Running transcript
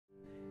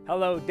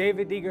Hello,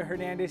 Diga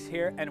Hernandez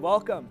here, and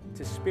welcome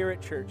to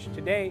Spirit Church.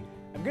 Today,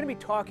 I'm going to be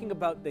talking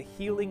about the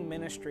healing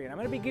ministry, and I'm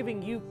going to be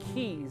giving you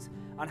keys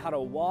on how to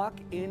walk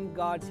in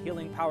God's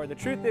healing power. The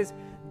truth is,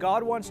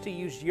 God wants to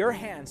use your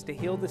hands to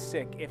heal the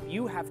sick. If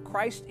you have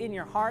Christ in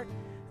your heart,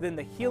 then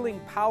the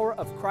healing power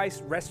of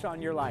Christ rests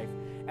on your life.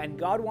 And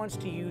God wants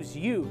to use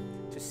you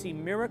to see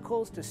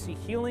miracles, to see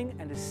healing,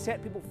 and to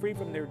set people free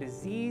from their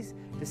disease,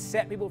 to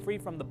set people free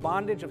from the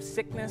bondage of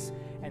sickness.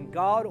 And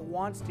God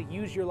wants to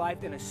use your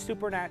life in a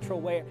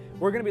supernatural way.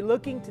 We're going to be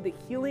looking to the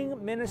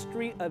healing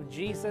ministry of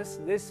Jesus.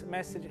 This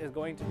message is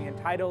going to be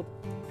entitled,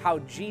 How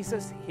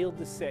Jesus Healed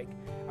the Sick.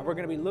 And we're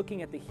going to be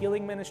looking at the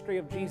healing ministry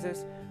of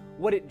Jesus.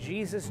 What did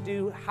Jesus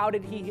do? How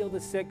did he heal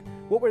the sick?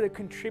 What were the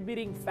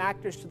contributing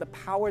factors to the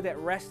power that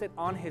rested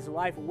on his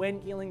life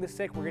when healing the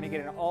sick? We're going to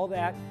get into all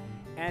that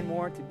and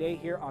more today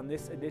here on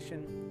this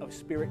edition of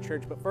Spirit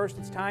Church. But first,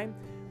 it's time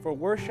for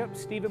worship.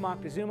 Stephen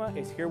Moctezuma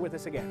is here with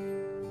us again.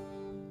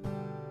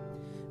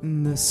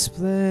 The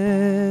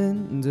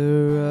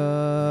splendor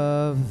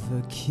of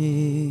the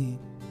King,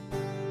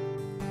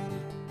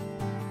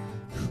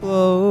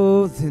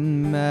 clothed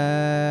in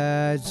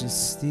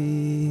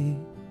majesty,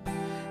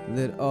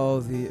 let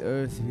all the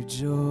earth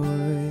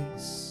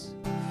rejoice,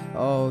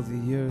 all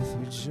the earth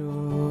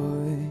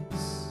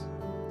rejoice.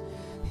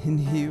 And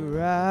he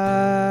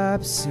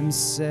wraps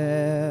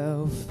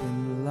himself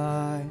in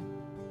light,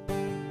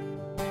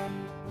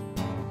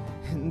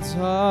 and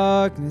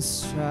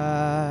darkness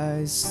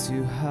tries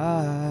to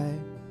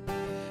hide,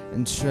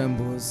 and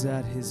trembles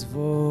at his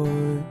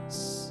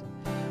voice,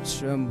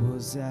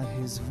 trembles at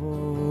his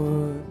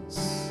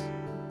voice.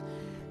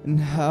 And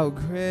how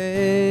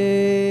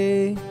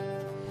great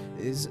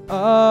is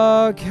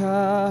our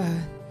God,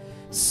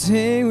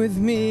 sing with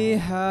me,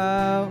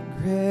 how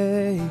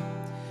great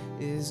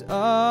is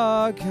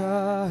our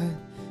God,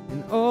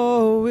 and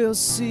oh, we'll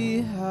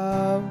see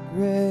how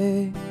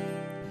great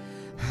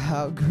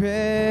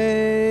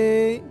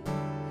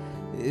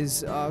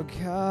is our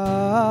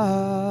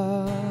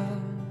God.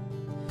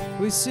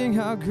 We sing,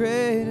 how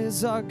great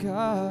is our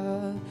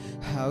God,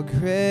 how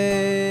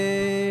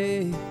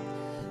great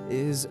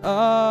is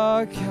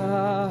our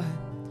God.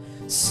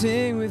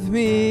 Sing with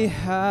me,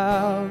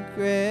 how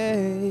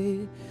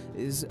great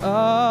is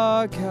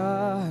our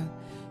God,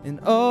 and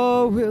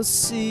oh, we'll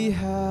see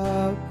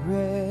how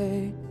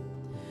great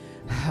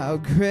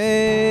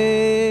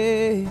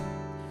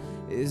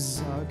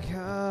is our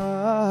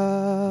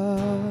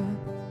God.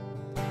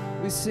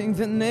 We sing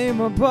the name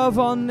above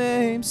all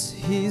names.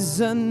 He's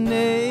the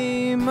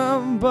name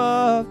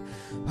above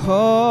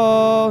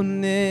all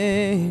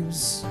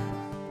names,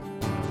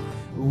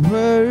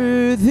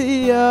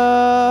 worthy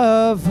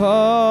of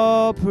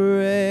all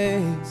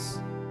praise.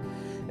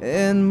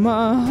 And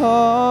my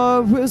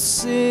heart will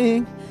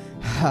sing,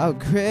 how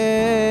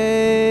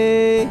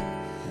great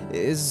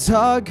is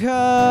our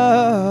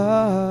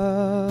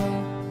God.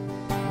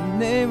 The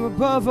name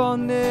above all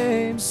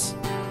names.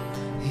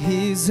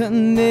 He's a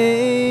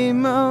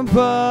name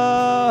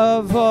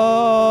above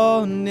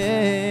all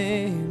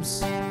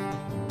names,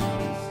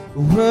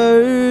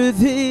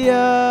 worthy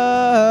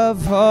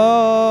of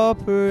all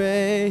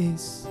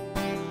praise.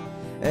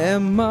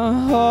 And my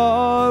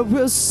heart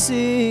will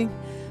sing,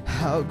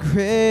 how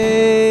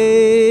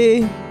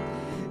great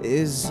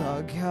is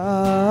our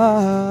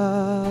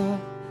God.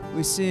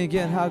 We sing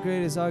again, how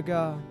great is our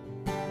God.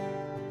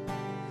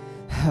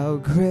 How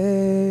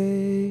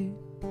great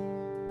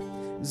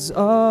is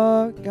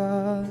our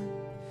God.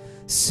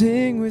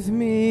 Sing with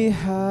me,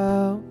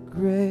 how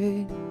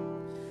great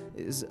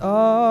is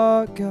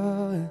our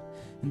God.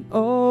 And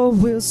oh,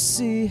 we'll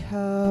see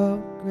how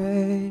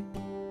great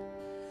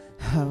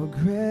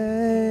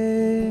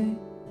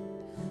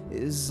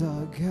is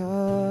our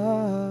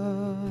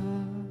God.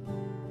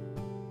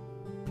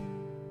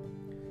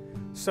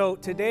 So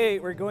today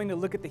we're going to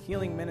look at the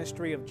healing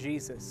ministry of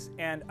Jesus.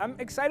 And I'm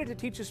excited to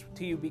teach this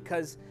to you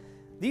because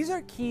these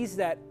are keys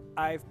that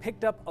I've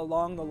picked up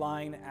along the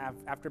line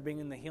after being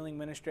in the healing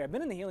ministry. I've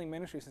been in the healing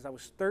ministry since I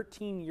was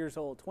 13 years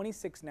old,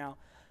 26 now.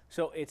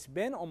 So it's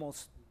been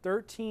almost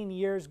 13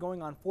 years,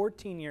 going on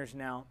 14 years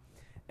now.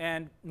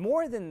 And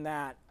more than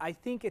that, I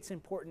think it's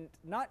important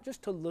not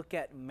just to look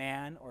at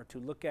man or to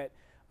look at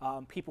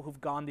people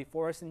who've gone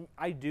before us, and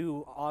I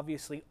do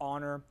obviously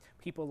honor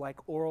people like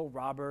Oral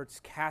Roberts,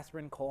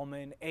 Catherine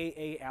Coleman,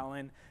 A.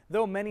 Allen.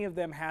 Though many of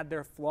them had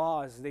their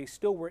flaws, they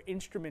still were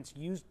instruments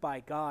used by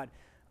God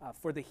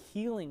for the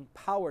healing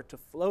power to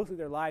flow through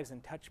their lives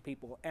and touch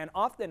people. And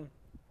often,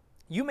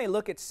 you may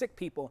look at sick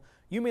people,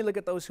 you may look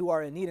at those who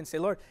are in need and say,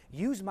 Lord,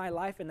 use my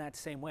life in that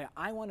same way.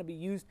 I want to be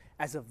used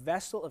as a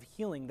vessel of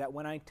healing, that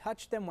when I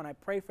touch them, when I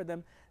pray for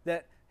them,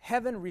 that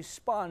heaven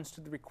responds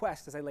to the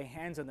request as I lay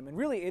hands on them. And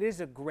really, it is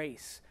a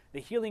grace. The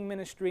healing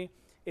ministry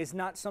is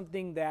not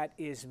something that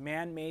is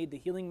man-made. The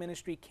healing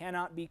ministry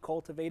cannot be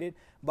cultivated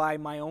by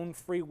my own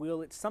free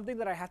will. It's something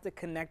that I have to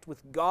connect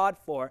with God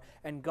for,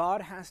 and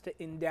God has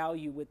to endow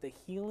you with the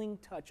healing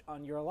touch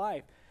on your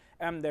life.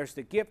 There's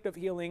the gift of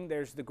healing.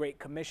 There's the great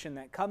commission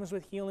that comes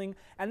with healing.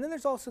 And then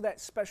there's also that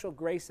special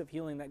grace of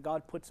healing that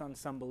God puts on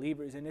some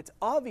believers. And it's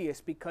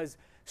obvious because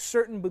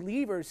certain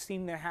believers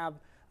seem to have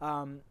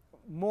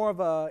more of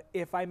a,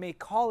 if I may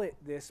call it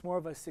this, more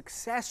of a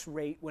success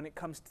rate when it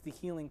comes to the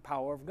healing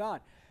power of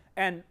God.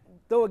 And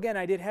though, again,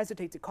 I did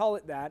hesitate to call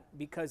it that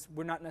because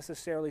we're not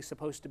necessarily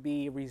supposed to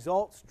be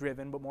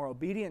results-driven, but more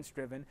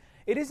obedience-driven,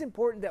 it is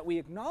important that we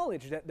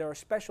acknowledge that there are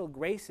special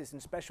graces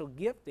and special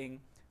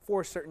gifting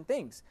for certain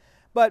things.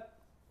 But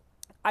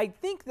I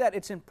think that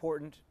it's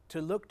important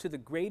to look to the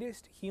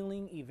greatest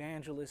healing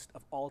evangelist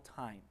of all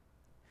time.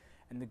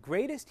 And the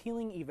greatest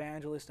healing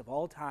evangelist of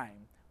all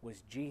time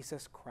was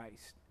Jesus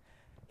Christ.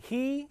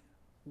 He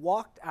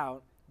walked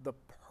out the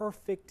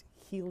perfect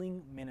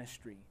healing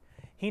ministry.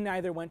 He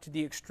neither went to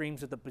the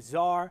extremes of the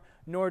bizarre,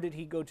 nor did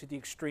he go to the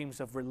extremes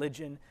of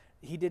religion.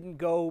 He didn't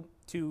go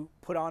to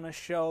put on a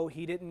show.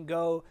 He didn't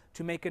go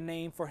to make a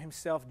name for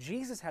himself.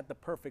 Jesus had the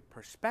perfect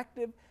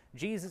perspective.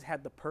 Jesus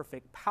had the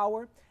perfect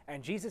power.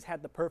 And Jesus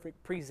had the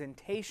perfect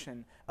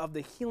presentation of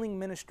the healing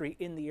ministry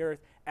in the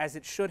earth as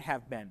it should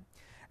have been.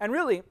 And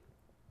really,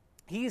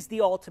 he's the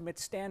ultimate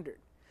standard.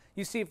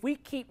 You see, if we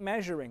keep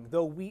measuring,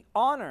 though we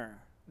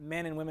honor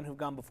men and women who've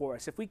gone before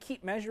us, if we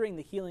keep measuring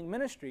the healing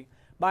ministry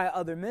by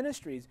other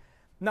ministries,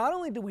 not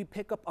only do we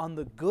pick up on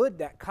the good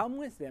that come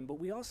with them, but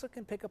we also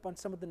can pick up on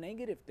some of the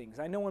negative things.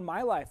 I know in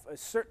my life,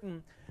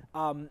 certain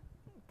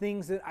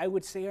things that I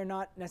would say are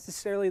not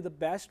necessarily the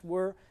best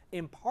were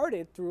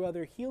imparted through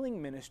other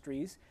healing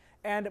ministries.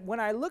 And when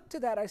I look to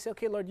that, I say,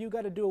 okay, Lord, you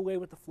got to do away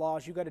with the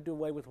flaws. You got to do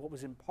away with what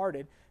was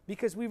imparted,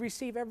 because we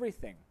receive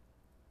everything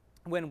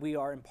when we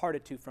are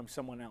imparted to from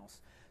someone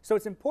else. So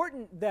it's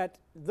important that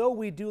though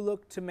we do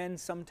look to men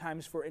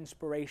sometimes for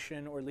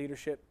inspiration or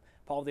leadership,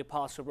 Paul the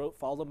Apostle wrote,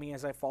 "Follow me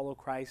as I follow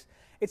Christ."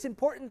 It's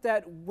important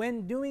that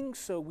when doing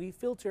so, we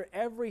filter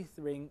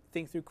everything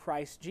through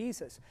Christ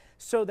Jesus,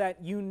 so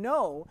that you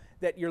know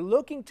that you're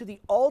looking to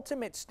the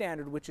ultimate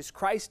standard, which is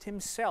Christ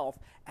himself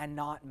and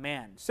not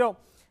man. So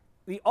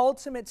the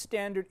ultimate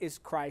standard is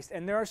Christ,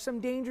 and there are some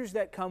dangers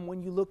that come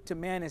when you look to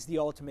man as the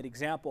ultimate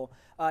example,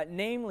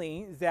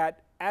 namely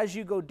that as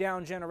you go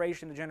down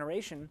generation to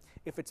generation,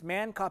 if it's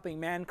man copying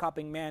man,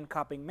 copying man,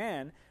 copying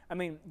man, I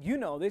mean, you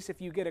know this,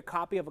 if you get a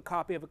copy of a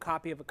copy of a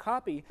copy of a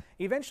copy,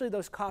 eventually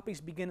those copies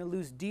begin to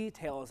lose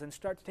details and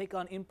start to take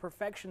on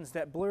imperfections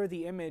that blur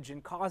the image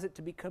and cause it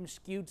to become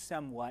skewed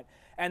somewhat.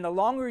 And the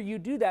longer you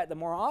do that, the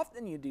more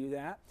often you do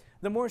that,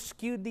 the more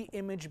skewed the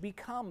image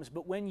becomes.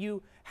 But when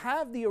you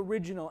have the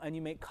original and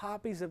you make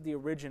copies of the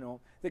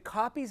original, the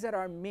copies that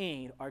are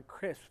made are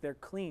crisp, they're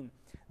clean,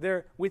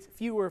 they're with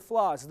fewer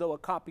flaws, though a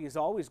copy is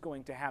always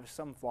going to have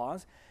some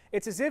flaws.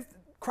 It's as if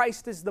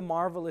Christ is the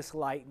marvelous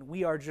light and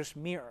we are just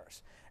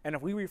mirrors. And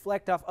if we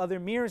reflect off other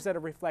mirrors that are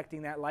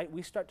reflecting that light,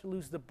 we start to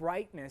lose the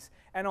brightness.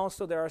 And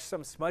also there are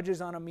some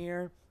smudges on a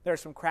mirror, there are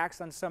some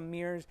cracks on some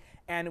mirrors,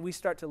 and we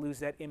start to lose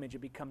that image. It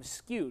becomes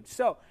skewed.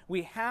 So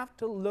we have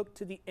to look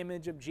to the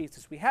image of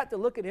Jesus. We have to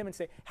look at him and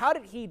say, how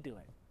did he do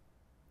it?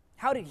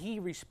 How did he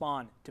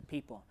respond to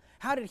people?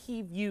 How did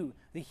he view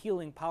the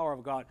healing power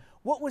of God?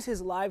 What was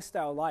his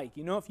lifestyle like?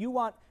 You know, if you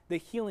want the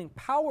healing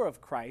power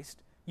of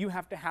Christ, you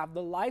have to have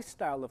the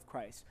lifestyle of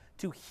Christ.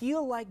 To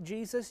heal like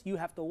Jesus, you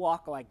have to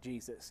walk like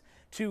Jesus.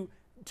 To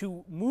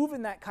move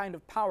in that kind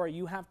of power,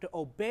 you have to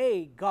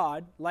obey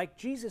God like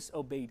Jesus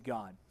obeyed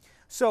God.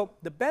 So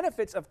the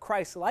benefits of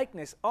Christ's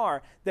likeness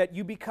are that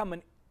you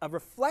become a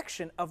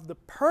reflection of the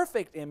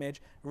perfect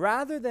image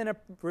rather than a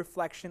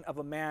reflection of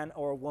a man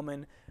or a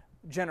woman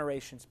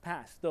generations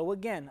past. Though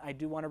again, I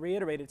do want to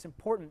reiterate, it's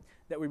important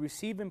that we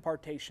receive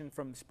impartation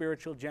from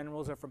spiritual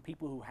generals or from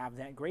people who have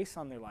that grace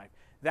on their life.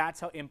 That's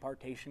how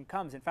impartation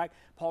comes. In fact,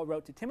 Paul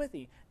wrote to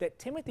Timothy that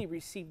Timothy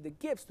received the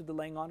gifts through the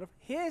laying on of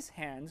his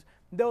hands,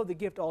 though the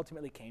gift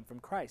ultimately came from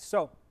Christ.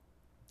 So,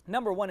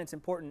 number one, it's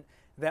important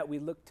that we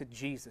look to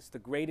Jesus, the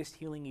greatest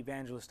healing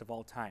evangelist of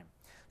all time.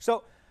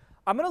 So,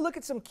 I'm going to look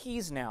at some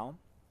keys now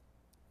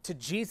to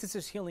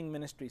Jesus' healing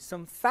ministry,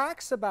 some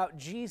facts about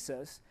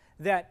Jesus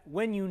that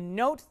when you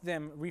note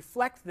them,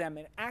 reflect them,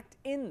 and act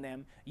in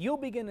them, you'll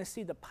begin to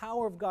see the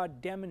power of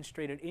God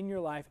demonstrated in your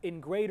life in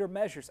greater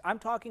measures. I'm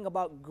talking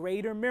about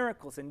greater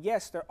miracles, and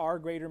yes, there are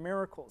greater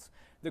miracles,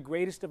 the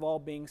greatest of all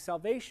being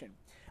salvation.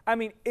 I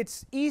mean,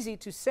 it's easy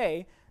to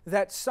say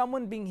that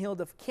someone being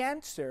healed of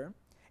cancer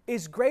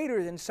is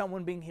greater than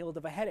someone being healed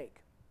of a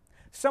headache.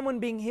 Someone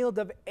being healed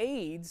of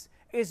AIDS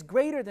is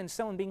greater than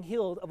someone being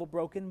healed of a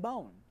broken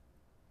bone.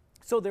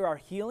 So there are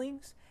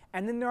healings,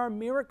 and then there are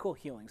miracle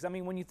healings. I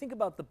mean, when you think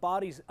about the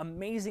body's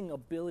amazing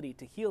ability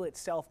to heal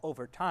itself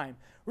over time,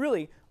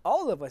 really,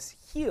 all of us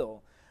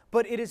heal,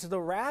 but it is the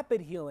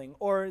rapid healing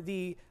or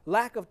the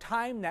lack of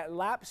time that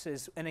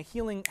lapses and a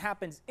healing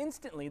happens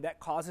instantly that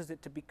causes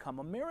it to become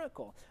a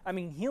miracle. I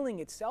mean, healing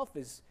itself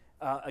is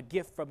a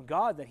gift from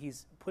God that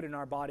he's put in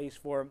our bodies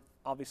for,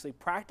 obviously,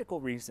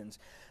 practical reasons.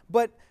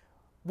 But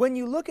when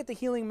you look at the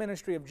healing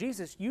ministry of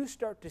Jesus, you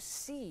start to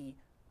see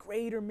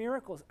greater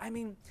miracles. I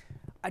mean,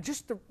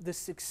 just the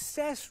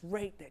success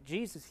rate that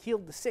Jesus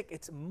healed the sick,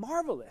 it's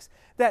marvelous.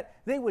 That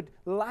they would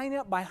line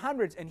up by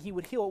hundreds and he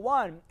would heal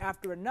one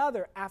after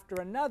another,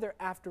 after another,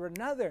 after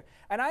another.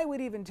 And I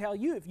would even tell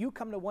you, if you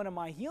come to one of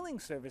my healing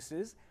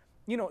services,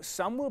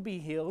 some will be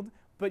healed,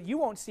 but you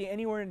won't see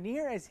anywhere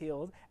near as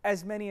healed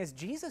as many as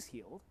Jesus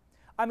healed.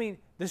 I mean,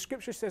 the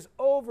scripture says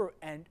over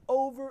and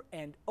over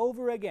and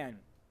over again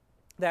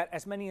that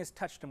as many as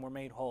touched him were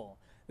made whole.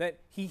 That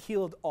he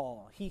healed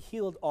all, he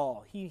healed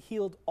all, he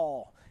healed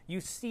all. You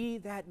see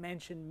that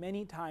mentioned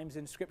many times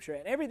in Scripture.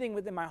 And everything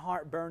within my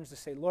heart burns to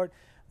say, Lord,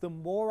 the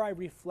more I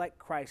reflect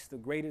Christ, the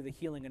greater the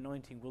healing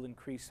anointing will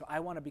increase. So I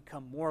want to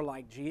become more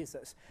like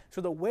Jesus. So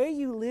the way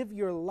you live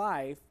your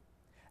life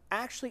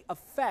actually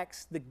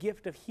affects the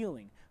gift of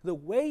healing. The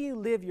way you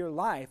live your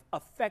life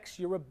affects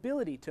your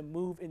ability to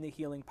move in the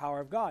healing power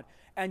of God.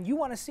 And you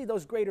want to see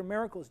those greater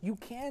miracles, you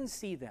can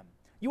see them.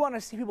 You want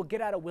to see people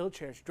get out of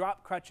wheelchairs,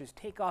 drop crutches,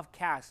 take off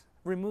casts,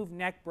 remove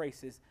neck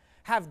braces,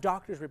 have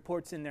doctor's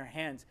reports in their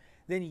hands.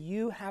 Then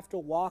you have to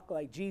walk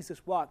like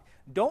Jesus walked.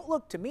 Don't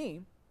look to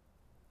me.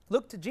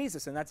 Look to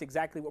Jesus, and that's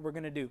exactly what we're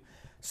going to do.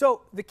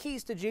 So the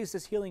keys to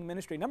Jesus' healing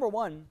ministry. Number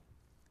one,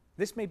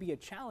 this may be a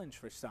challenge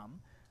for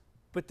some,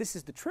 but this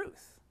is the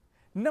truth.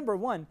 Number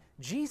one,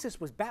 Jesus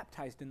was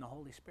baptized in the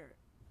Holy Spirit.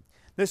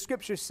 The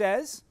scripture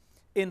says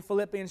in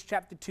Philippians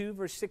chapter 2,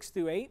 verse 6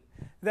 through 8,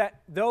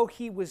 that though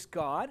he was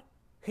God,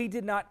 he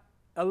did not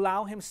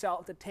allow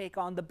himself to take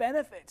on the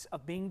benefits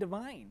of being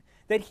divine,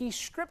 that he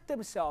stripped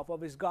himself of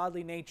his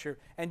godly nature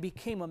and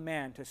became a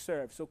man to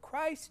serve. So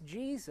Christ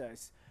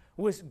Jesus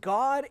was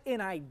God in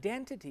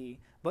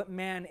identity, but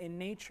man in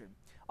nature.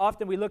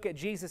 Often we look at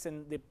Jesus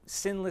and the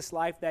sinless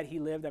life that he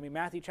lived. I mean,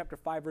 Matthew chapter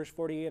 5, verse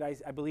 48,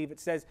 I believe it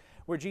says,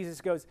 where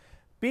Jesus goes,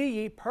 "Be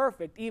ye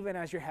perfect, even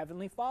as your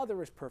heavenly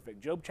Father is perfect."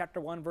 Job chapter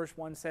 1, verse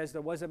 1 says,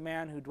 there was a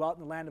man who dwelt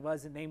in the land of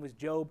Uz, his name was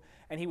Job,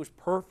 and he was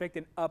perfect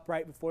and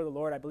upright before the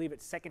Lord. I believe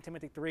it's 2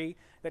 Timothy 3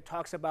 that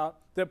talks about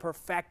the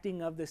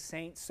perfecting of the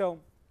saints. So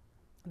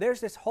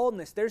there's this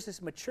wholeness, there's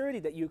this maturity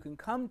that you can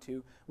come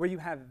to where you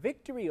have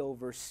victory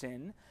over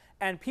sin.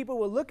 And people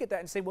will look at that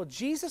and say, well,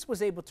 Jesus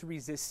was able to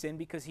resist sin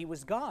because he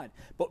was God.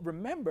 But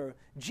remember,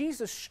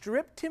 Jesus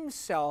stripped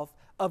himself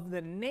of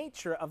the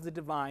nature of the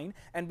divine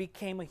and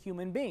became a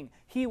human being.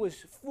 He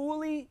was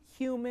fully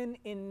human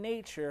in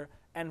nature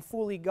and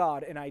fully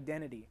God in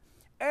identity.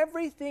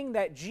 Everything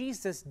that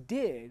Jesus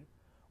did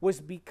was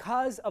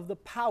because of the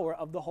power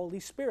of the Holy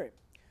Spirit.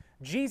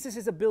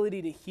 Jesus'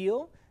 ability to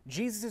heal,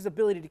 Jesus'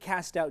 ability to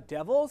cast out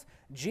devils,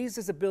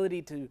 Jesus'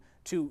 ability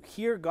to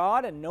hear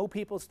God and know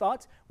people's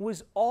thoughts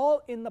was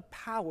all in the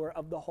power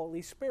of the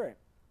Holy Spirit.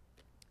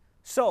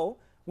 So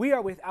we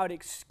are without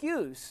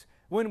excuse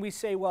when we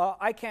say, well,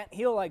 I can't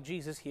heal like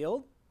Jesus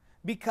healed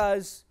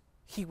because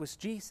he was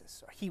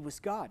Jesus or he was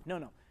God.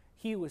 No.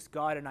 He was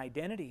God in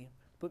identity,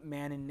 but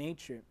man in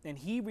nature. And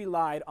he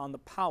relied on the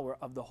power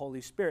of the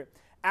Holy Spirit.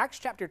 Acts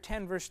chapter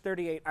 10, verse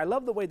 38. I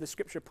love the way the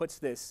scripture puts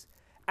this.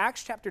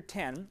 Acts chapter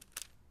 10,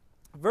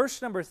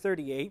 verse number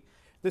 38,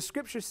 the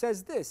scripture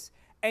says this,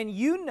 "And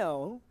you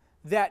know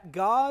that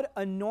God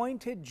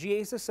anointed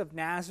Jesus of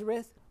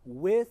Nazareth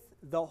with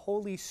the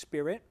Holy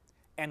Spirit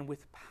and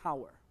with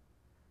power."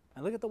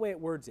 And look at the way it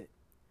words it.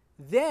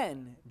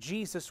 "Then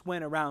Jesus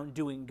went around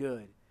doing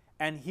good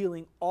and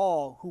healing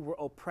all who were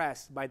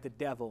oppressed by the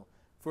devil,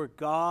 for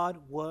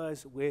God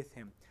was with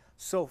him."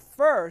 So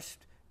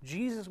first,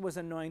 Jesus was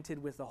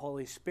anointed with the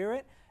Holy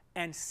Spirit,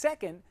 and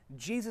second,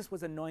 Jesus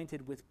was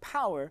anointed with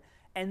power,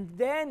 and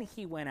then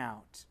he went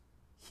out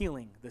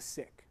healing the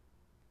sick,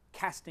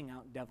 casting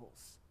out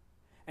devils,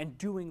 and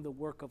doing the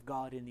work of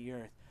God in the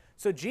earth.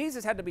 So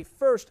Jesus had to be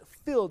first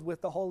filled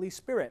with the Holy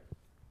Spirit.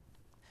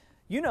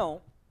 You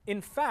know, in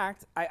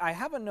fact, I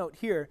have a note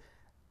here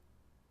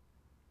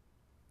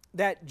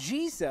that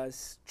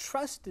Jesus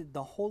trusted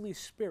the Holy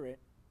Spirit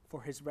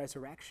for his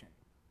resurrection.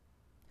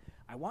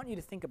 I want you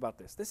to think about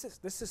this.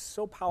 This is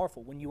so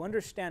powerful when you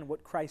understand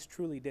what Christ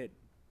truly did.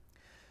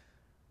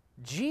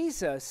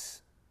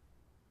 Jesus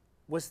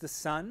was the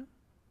Son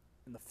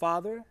and the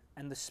Father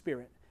and the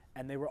Spirit,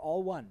 and they were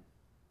all one.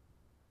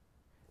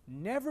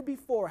 Never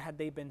before had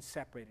they been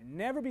separated.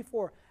 Never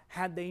before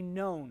had they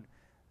known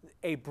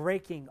a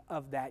breaking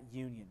of that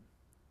union.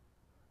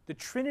 The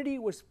Trinity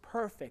was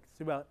perfect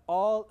throughout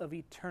all of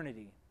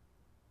eternity.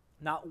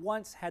 Not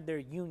once had their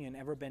union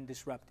ever been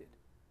disrupted.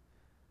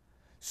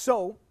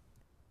 So,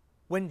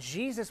 when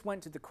Jesus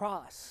went to the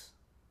cross,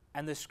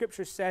 and the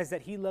scripture says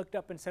that he looked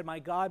up and said, my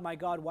God,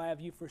 why have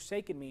you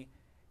forsaken me?"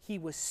 He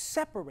was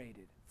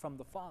separated from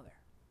the Father.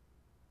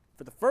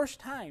 For the first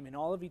time in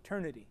all of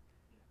eternity,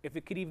 if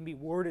it could even be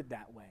worded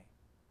that way.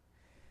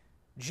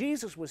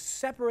 Jesus was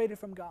separated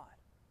from God.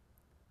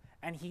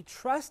 And he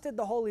trusted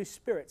the Holy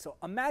Spirit. So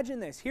imagine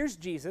this. Here's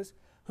Jesus,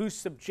 who's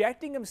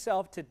subjecting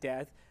himself to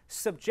death,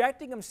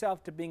 subjecting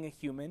himself to being a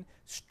human,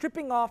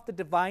 stripping off the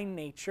divine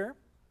nature,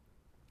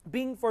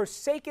 being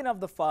forsaken of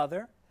the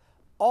Father.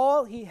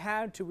 All he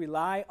had to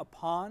rely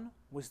upon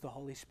was the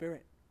Holy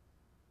Spirit.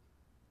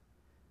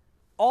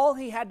 all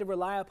he had to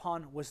rely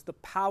upon was the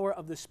power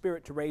of the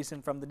Spirit to raise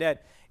him from the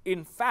dead.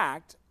 In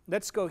fact,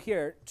 let's go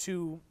here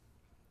to,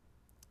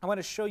 I want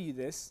to show you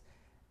this.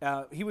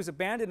 He was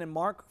abandoned in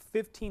Mark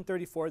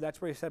 15:34. That's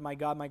where he said, my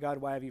God,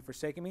 why have you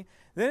forsaken me?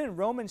 Then in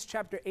Romans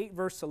chapter 8,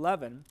 verse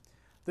 11,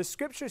 the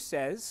scripture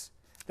says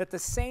that the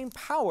same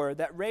power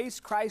that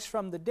raised Christ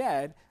from the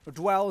dead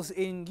dwells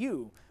in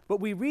you. But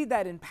we read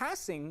that in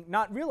passing,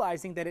 not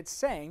realizing that it's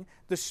saying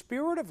the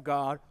Spirit of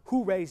God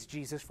who raised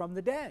Jesus from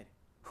the dead.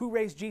 Who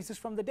raised Jesus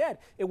from the dead?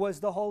 It was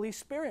the Holy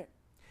Spirit.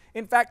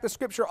 In fact, the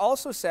scripture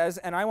also says,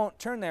 and I won't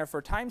turn there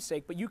for time's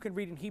sake, but you can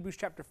read in Hebrews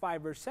chapter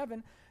 5, verse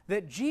 7,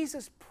 that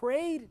Jesus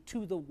prayed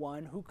to the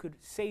one who could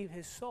save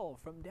his soul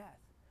from death,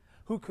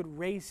 who could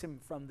raise him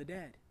from the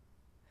dead.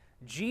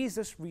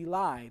 Jesus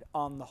relied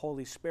on the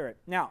Holy Spirit.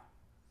 Now,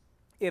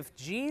 if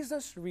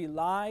Jesus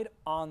relied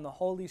on the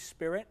Holy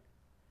Spirit,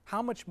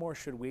 how much more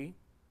should we?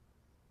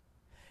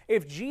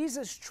 If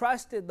Jesus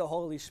trusted the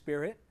Holy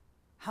Spirit,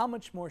 how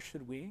much more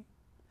should we?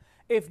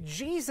 If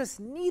Jesus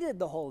needed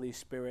the Holy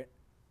Spirit,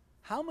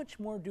 how much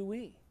more do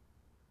we?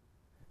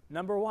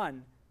 Number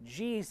one,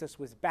 Jesus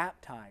was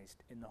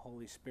baptized in the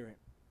Holy Spirit.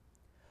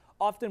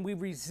 Often we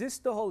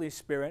resist the Holy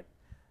Spirit,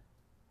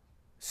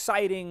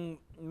 citing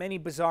many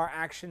bizarre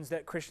actions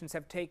that Christians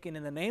have taken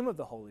in the name of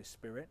the Holy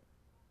Spirit,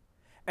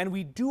 and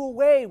we do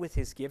away with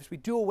his gifts, we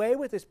do away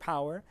with his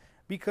power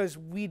because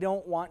we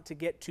don't want to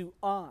get too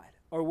odd,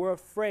 or we're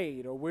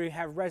afraid, or we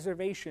have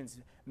reservations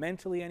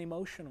mentally and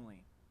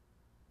emotionally.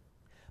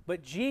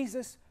 But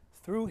Jesus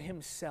threw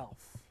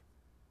himself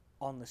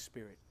on the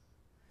Spirit.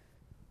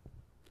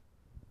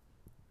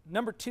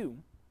 Number two,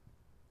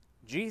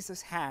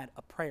 Jesus had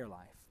a prayer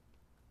life.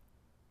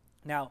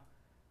 Now,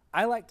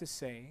 I like to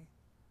say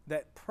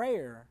that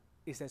prayer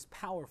is as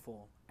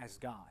powerful as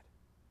God.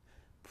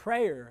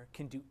 Prayer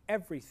can do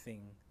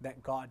everything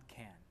that God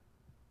can.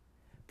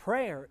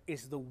 Prayer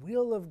is the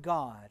will of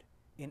God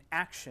in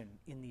action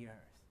in the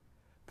earth.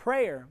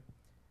 Prayer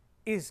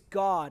is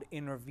God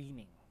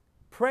intervening.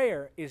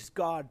 Prayer is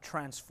God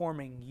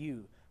transforming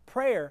you.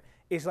 Prayer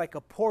is like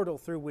a portal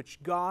through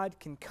which God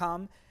can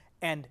come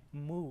and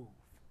move.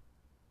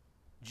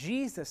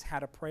 Jesus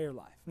had a prayer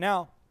life.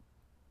 Now,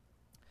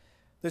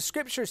 the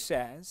scripture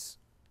says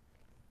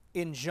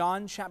in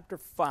John chapter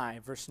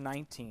 5, verse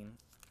 19,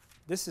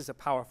 this is a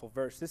powerful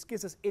verse. This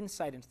gives us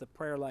insight into the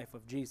prayer life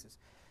of Jesus.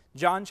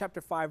 John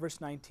chapter 5,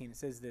 verse 19, it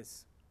says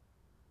this.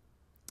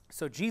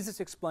 So Jesus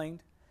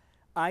explained,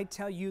 I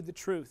tell you the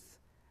truth.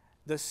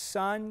 The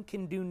Son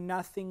can do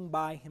nothing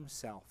by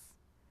himself.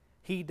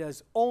 He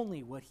does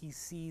only what he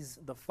sees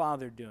the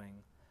Father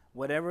doing.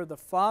 Whatever the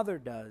Father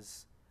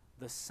does,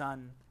 the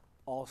Son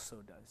also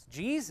does.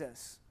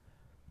 Jesus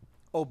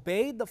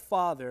obeyed the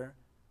Father,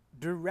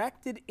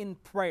 directed in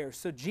prayer.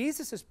 So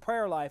Jesus'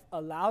 prayer life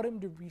allowed him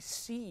to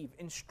receive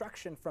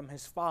instruction from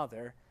his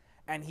Father,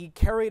 and he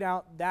carried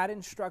out that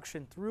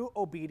instruction through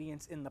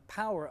obedience in the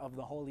power of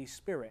the Holy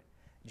Spirit.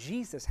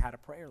 Jesus had a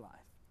prayer life.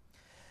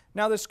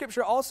 Now, the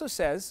scripture also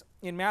says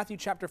in Matthew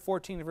chapter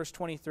 14, verse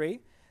 23,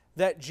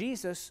 that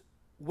Jesus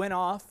went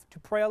off to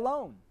pray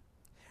alone.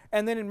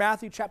 And then in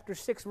Matthew chapter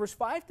 6, verse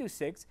 5 through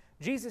 6,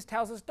 Jesus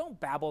tells us, don't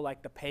babble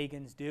like the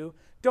pagans do.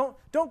 Don't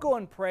go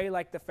and pray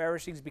like the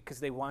Pharisees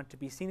because they want to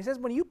be seen. He says,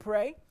 when you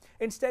pray,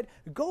 instead,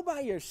 go by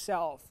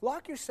yourself.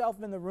 Lock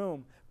yourself in the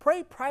room.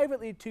 Pray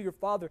privately to your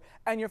Father.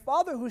 And your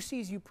Father who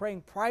sees you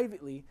praying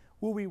privately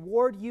will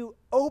reward you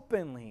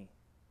openly.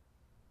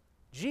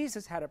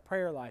 Jesus had a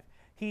prayer life.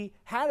 He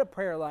had a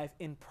prayer life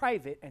in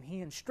private, and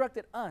he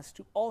instructed us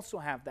to also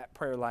have that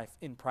prayer life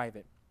in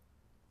private.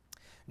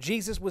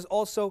 Jesus was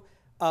also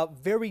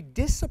very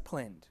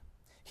disciplined.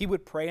 He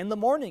would pray in the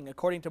morning,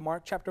 according to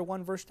Mark chapter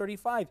 1, verse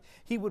 35.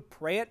 He would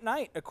pray at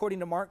night, according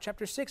to Mark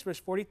chapter 6, verse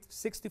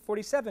 46 to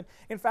 47.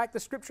 In fact, the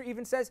scripture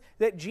even says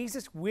that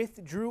Jesus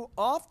withdrew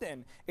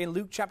often in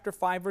Luke chapter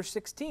 5, verse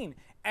 16.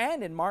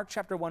 And in Mark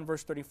chapter 1,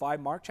 verse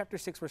 35, Mark chapter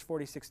 6, verse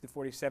 46 to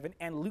 47,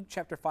 and Luke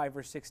chapter 5,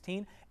 verse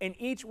 16. In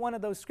each one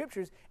of those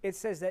scriptures, it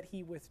says that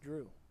he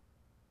withdrew.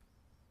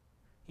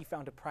 He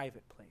found a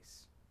private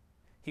place.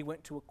 He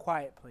went to a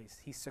quiet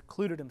place. He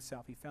secluded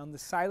himself. He found the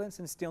silence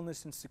and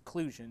stillness and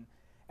seclusion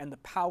and the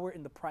power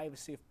in the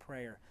privacy of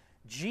prayer.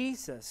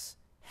 Jesus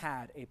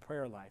had a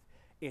prayer life.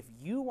 If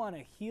you want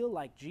to heal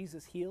like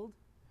Jesus healed,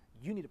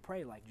 you need to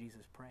pray like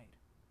Jesus prayed.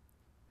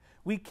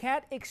 We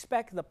can't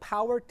expect the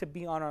power to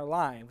be on our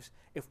lives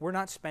if we're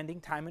not spending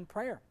time in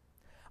prayer.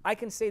 I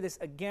can say this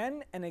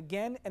again and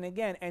again and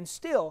again, and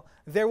still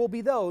there will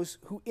be those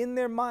who in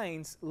their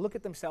minds look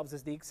at themselves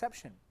as the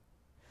exception.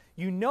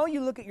 You know you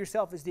look at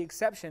yourself as the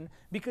exception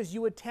because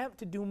you attempt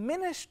to do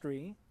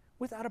ministry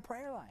without a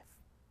prayer life.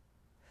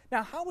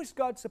 Now, how is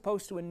God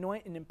supposed to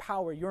anoint and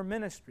empower your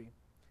ministry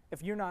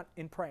if you're not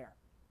in prayer?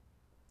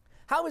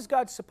 How is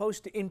God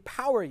supposed to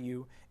empower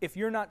you if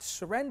you're not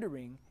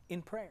surrendering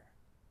in prayer?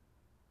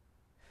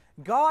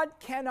 God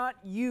cannot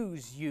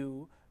use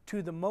you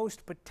to the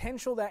most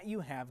potential that you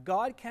have.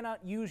 God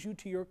cannot use you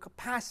to your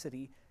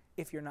capacity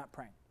if you're not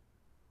praying.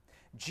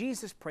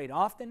 Jesus prayed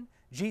often.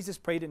 Jesus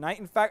prayed at night.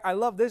 In fact, I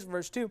love this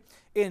verse too.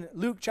 In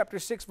Luke chapter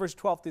 6, verse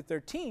 12 through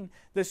 13,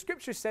 the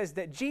scripture says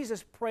that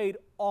Jesus prayed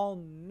all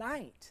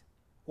night.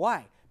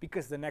 Why?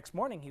 Because the next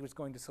morning he was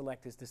going to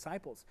select his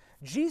disciples.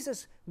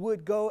 Jesus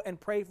would go and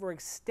pray for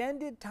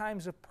extended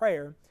times of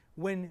prayer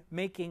when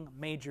making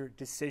major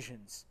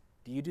decisions.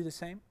 Do you do the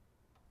same?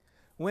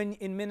 When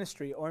in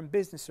ministry or in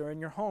business or in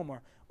your home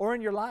or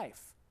in your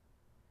life,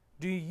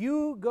 do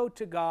you go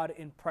to God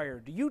in prayer?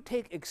 Do you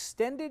take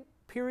extended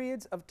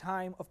periods of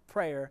time of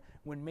prayer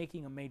when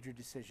making a major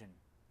decision?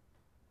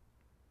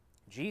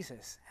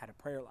 Jesus had a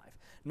prayer life.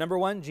 Number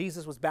 1,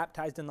 Jesus was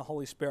baptized in the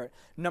Holy Spirit.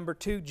 Number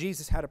 2,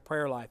 Jesus had a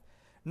prayer life.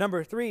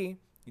 Number 3,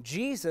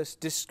 Jesus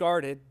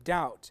discarded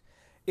doubt.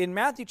 In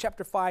Matthew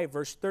chapter 5,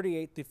 verse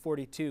 38 through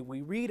 42,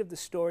 we read of the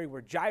story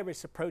where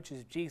Jairus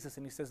approaches Jesus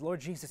and he says, Lord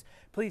Jesus,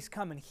 please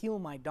come and heal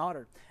my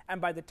daughter.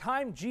 And by the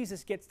time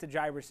Jesus gets to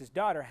Jairus'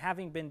 daughter,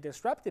 having been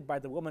disrupted by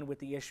the woman with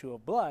the issue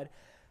of blood,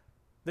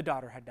 the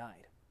daughter had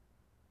died.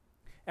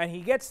 And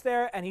he gets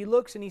there and he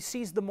looks and he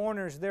sees the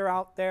mourners. They're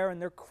out there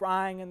and they're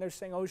crying and they're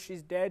saying, oh,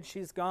 she's dead,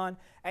 she's gone.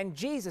 And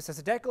Jesus, as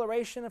a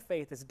declaration of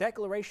faith, as a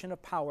declaration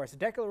of power, as a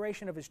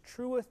declaration of his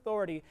true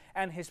authority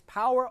and his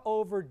power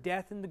over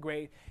death and the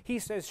grave, he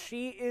says,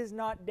 she is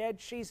not dead,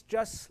 she's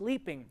just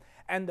sleeping.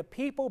 And the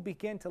people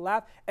begin to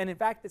laugh. And in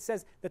fact, it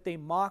says that they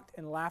mocked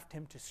and laughed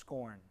him to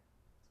scorn.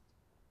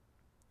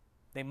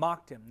 They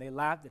mocked him. They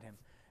laughed at him.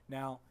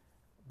 Now,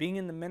 being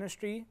in the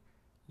ministry,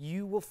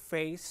 you will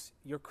face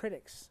your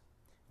critics.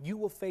 You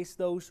will face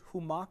those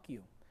who mock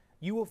you.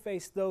 You will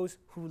face those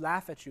who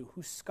laugh at you,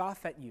 who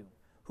scoff at you,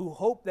 who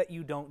hope that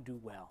you don't do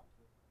well.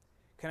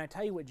 Can I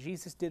tell you what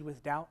Jesus did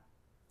with doubt?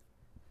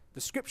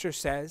 The scripture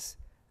says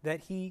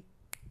that he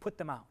put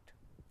them out.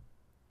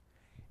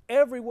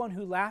 Everyone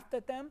who laughed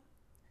at them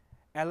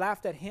and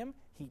laughed at him,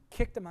 he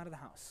kicked them out of the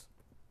house.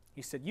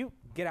 He said, you,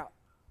 get out.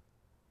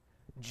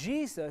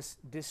 Jesus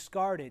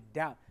discarded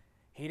doubt.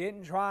 He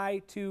didn't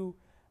try to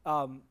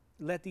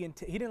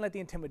he didn't let the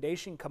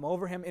intimidation come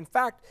over him. In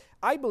fact,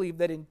 I believe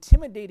that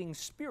intimidating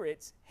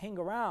spirits hang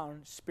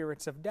around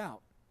spirits of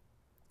doubt.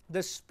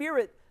 The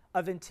spirit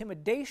of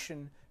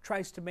intimidation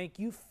tries to make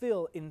you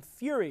feel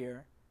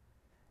inferior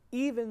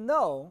even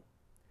though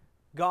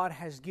God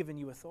has given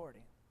you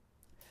authority.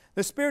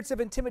 The spirits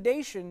of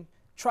intimidation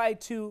try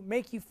to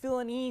make you feel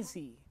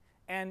uneasy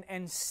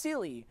and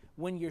silly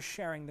when you're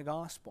sharing the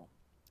gospel.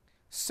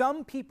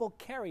 Some people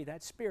carry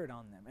that spirit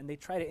on them and they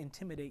try to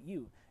intimidate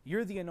you.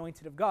 You're the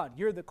anointed of God.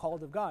 You're the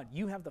called of God.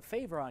 You have the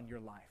favor on your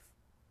life.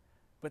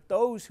 But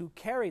those who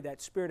carry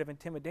that spirit of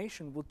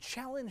intimidation will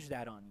challenge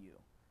that on you.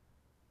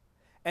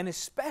 And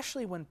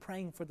especially when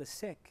praying for the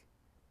sick,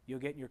 you'll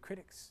get your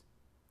critics.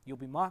 You'll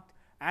be mocked.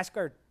 Ask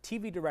our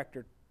TV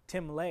director,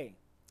 Tim Lay.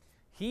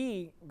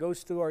 He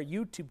goes through our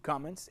YouTube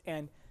comments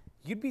and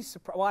you'd be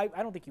surprised. Well,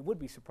 I don't think you would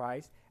be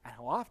surprised at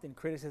how often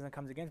criticism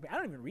comes against me. I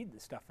don't even read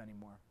this stuff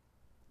anymore.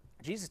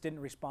 Jesus didn't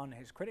respond to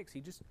his critics. He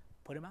just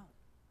put them out.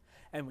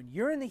 And when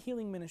you're in the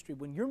healing ministry,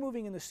 when you're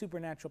moving in the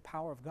supernatural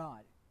power of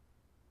God,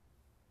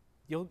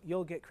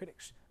 you'll get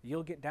critics.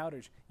 You'll get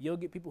doubters. You'll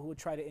get people who will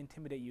try to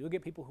intimidate you. You'll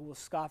get people who will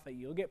scoff at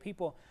you. You'll get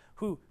people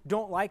who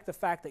don't like the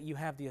fact that you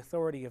have the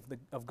authority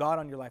of God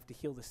on your life to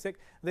heal the sick.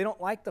 They don't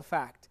like the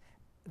fact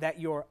that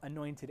you're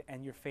anointed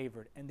and you're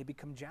favored, and they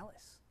become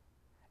jealous.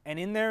 And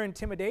in their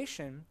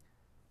intimidation,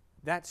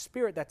 that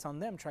spirit that's on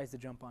them tries to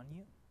jump on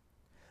you.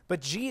 But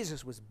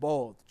Jesus was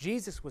bold.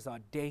 Jesus was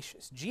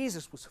audacious.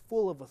 Jesus was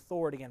full of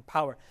authority and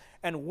power.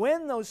 And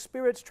when those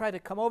spirits tried to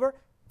come over,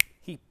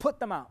 he put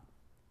them out.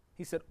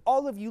 He said,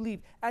 all of you leave.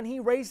 And he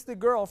raised the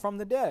girl from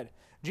the dead.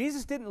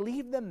 Jesus didn't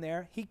leave them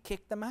there. He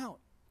kicked them out.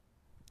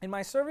 In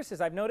my services,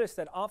 I've noticed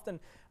that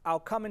often I'll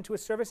come into a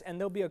service and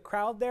there'll be a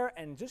crowd there,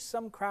 and just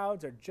some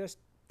crowds are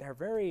they're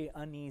very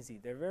uneasy.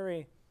 They're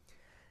very,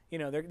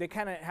 they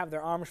kind of have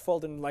their arms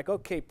folded and like,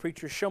 okay,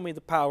 preacher, show me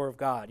the power of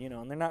God,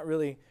 and they're not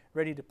really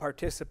ready to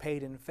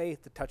participate in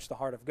faith to touch the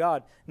heart of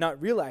God,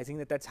 not realizing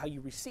that that's how you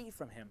receive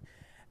from him.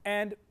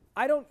 And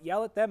I don't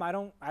yell at them. I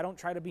don't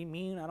try to be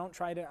mean. I don't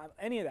try to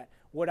any of that.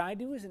 What I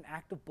do is an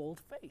act of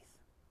bold faith.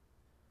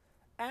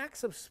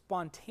 Acts of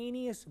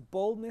spontaneous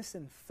boldness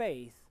and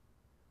faith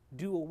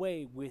do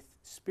away with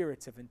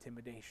spirits of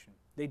intimidation.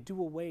 They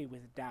do away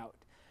with doubt.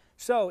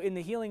 So in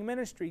the healing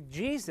ministry,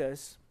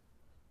 Jesus,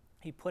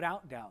 he put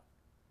out doubt.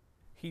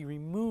 He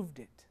removed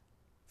it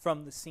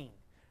from the scene.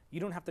 You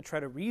don't have to try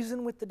to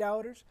reason with the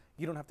doubters.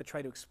 You don't have to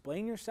try to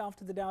explain yourself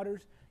to the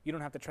doubters. You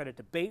don't have to try to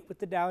debate with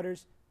the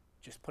doubters.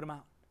 Just put them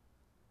out.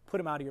 Put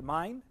them out of your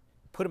mind.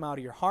 Put them out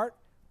of your heart.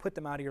 Put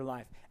them out of your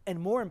life. And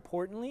more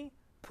importantly,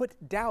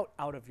 put doubt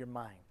out of your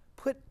mind.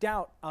 Put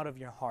doubt out of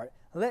your heart.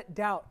 Let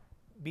doubt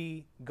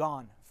be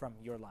gone from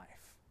your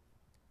life.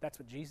 That's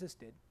what Jesus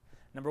did.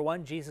 Number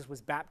 1, Jesus was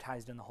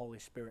baptized in the Holy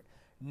Spirit.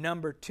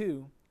 Number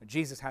 2,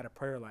 Jesus had a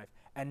prayer life.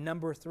 And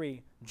number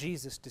 3,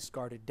 Jesus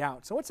discarded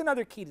doubt. So what's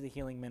another key to the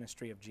healing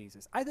ministry of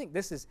Jesus? I think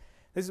this is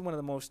one of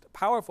the most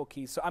powerful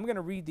keys. So I'm going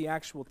to read the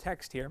actual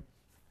text here.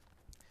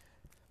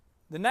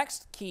 The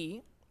next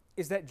key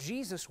is that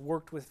Jesus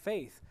worked with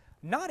faith.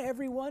 not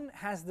everyone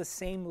has the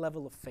same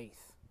level of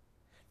faith.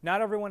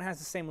 Not everyone has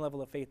the same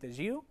level of faith as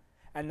you,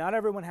 and not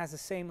everyone has the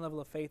same level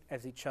of faith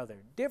as each other.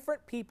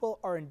 Different people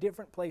are in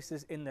different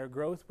places in their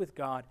growth with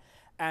God,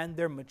 and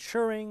they're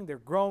maturing, they're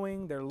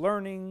growing, they're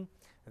learning,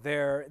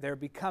 they're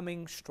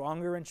becoming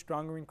stronger and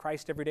stronger in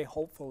Christ every day,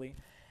 hopefully.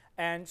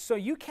 And so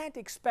you can't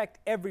expect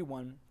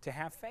everyone to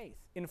have faith.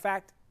 In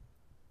fact,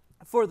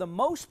 for the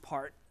most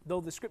part,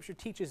 though the scripture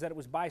teaches that it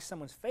was by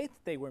someone's faith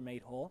that they were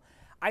made whole,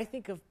 I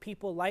think of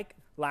people like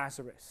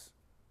Lazarus.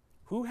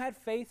 Who had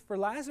faith for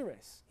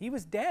Lazarus? He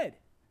was dead.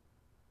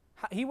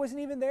 He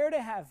wasn't even there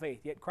to have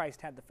faith, yet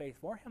Christ had the faith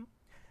for him.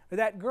 Or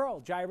that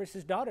girl,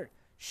 Jairus' daughter,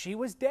 she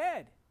was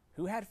dead.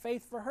 Who had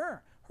faith for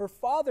her? Her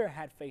father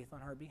had faith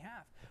on her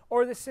behalf.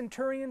 Or the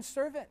centurion's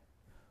servant.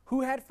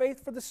 Who had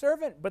faith for the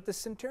servant but the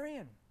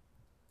centurion?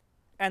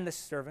 And the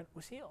servant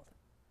was healed.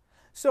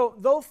 So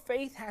though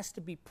faith has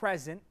to be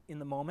present in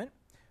the moment,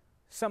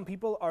 some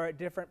people are at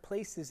different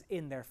places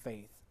in their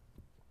faith.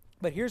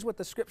 But here's what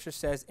the scripture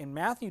says in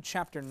Matthew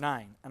chapter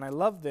 9. And I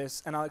love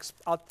this. And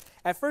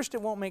at first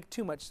it won't make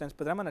too much sense,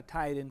 but I'm going to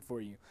tie it in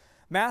for you.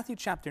 Matthew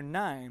chapter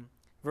 9,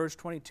 verse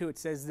 22, it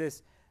says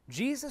this: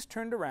 Jesus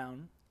turned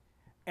around,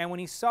 and when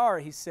he saw her,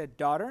 he said,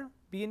 "Daughter,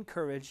 be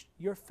encouraged.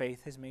 Your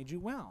faith has made you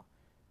well."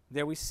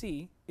 There we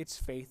see it's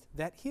faith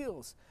that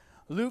heals.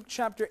 Luke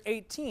chapter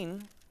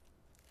 18,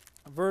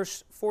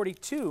 verse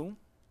 42,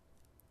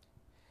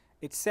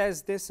 it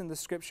says this in the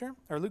scripture,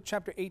 or Luke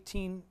chapter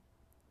 18,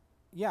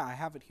 yeah, I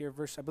have it here,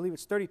 I believe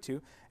it's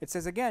 32. It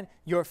says again,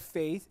 "Your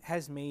faith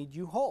has made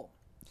you whole."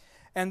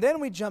 And then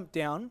we jump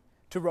down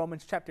to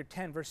Romans chapter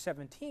 10, verse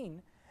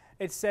 17.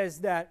 It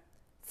says that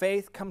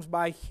faith comes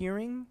by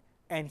hearing,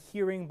 and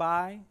hearing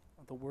by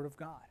the word of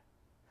God.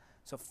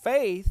 So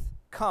faith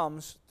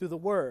comes through the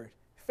word.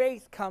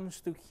 Faith comes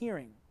through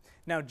hearing.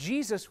 Now,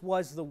 Jesus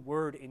was the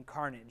Word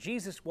incarnate.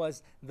 Jesus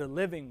was the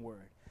living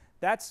Word.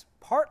 That's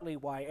partly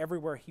why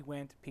everywhere he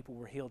went, people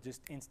were healed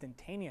just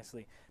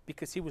instantaneously,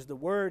 because he was the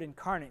Word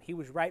incarnate. He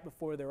was right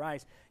before their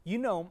eyes. You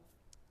know,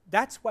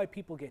 that's why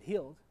people get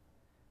healed.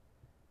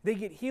 They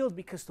get healed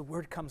because the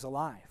Word comes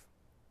alive.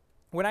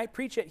 When I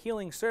preach at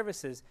healing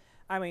services,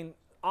 I mean,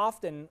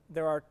 often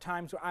there are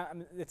times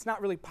where it's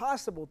not really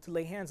possible to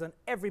lay hands on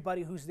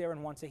everybody who's there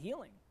and wants a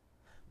healing.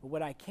 But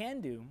what I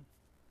can do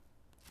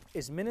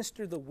is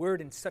minister the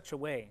word in such a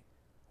way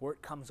where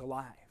it comes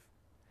alive.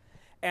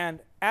 And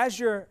as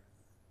you're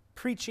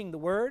preaching the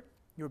word,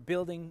 you're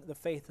building the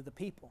faith of the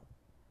people.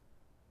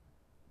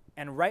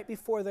 And right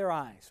before their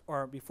eyes,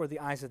 or before the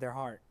eyes of their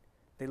heart,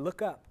 they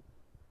look up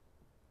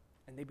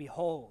and they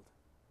behold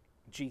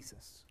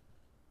Jesus.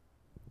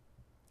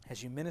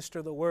 As you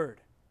minister the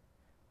word,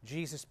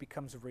 Jesus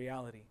becomes a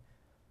reality.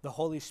 The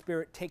Holy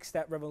Spirit takes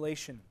that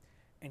revelation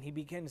and he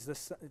begins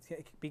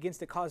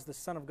to cause the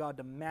Son of God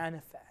to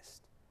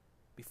manifest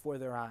before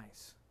their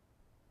eyes.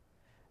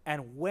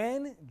 And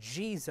when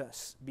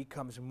Jesus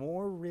becomes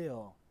more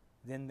real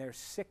than their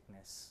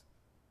sickness,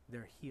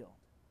 they're healed.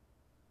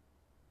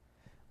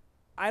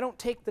 I don't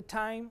take the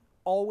time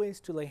always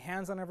to lay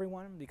hands on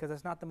everyone because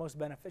that's not the most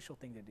beneficial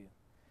thing to do.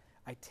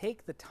 I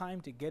take the time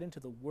to get into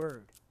the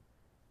Word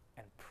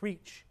and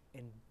preach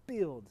and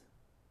build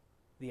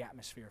the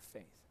atmosphere of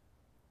faith.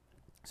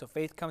 So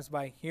faith comes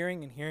by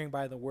hearing, and hearing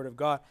by the Word of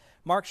God.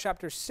 Mark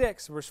chapter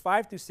 6, verse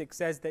 5 through 6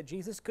 says that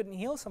Jesus couldn't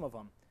heal some of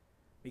them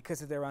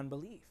because of their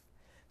unbelief.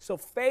 So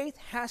faith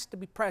has to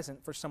be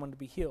present for someone to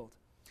be healed.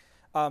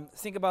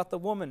 Think about the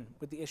woman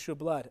with the issue of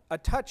blood. A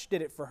touch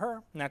did it for her,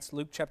 and that's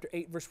Luke chapter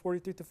 8, verse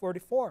 43 to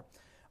 44.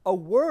 A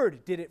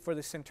word did it for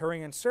the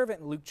centurion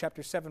servant in Luke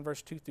chapter 7,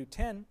 verse 2 through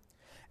 10.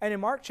 And in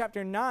Mark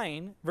chapter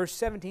 9, verse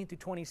 17 through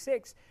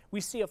 26, we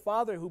see a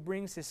father who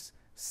brings his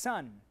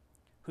son,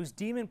 who's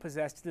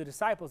demon-possessed, to the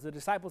disciples. The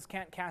disciples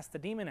can't cast the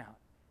demon out.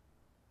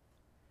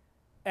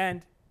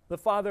 And the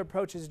father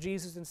approaches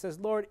Jesus and says,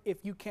 "Lord,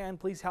 if you can,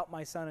 please help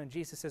my son." And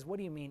Jesus says, "What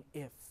do you mean,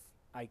 if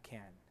I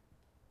can?"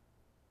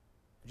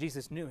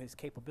 Jesus knew his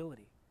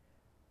capability.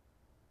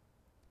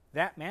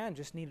 That man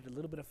just needed a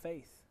little bit of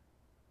faith,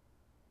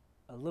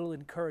 a little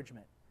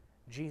encouragement.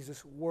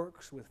 Jesus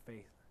works with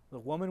faith. The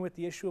woman with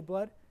the issue of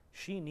blood,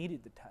 she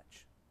needed the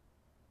touch.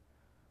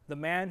 The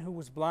man who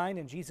was blind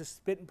and Jesus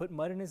spit and put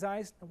mud in his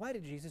eyes, why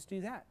did Jesus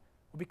do that?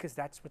 Well, because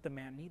that's what the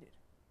man needed.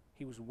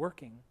 He was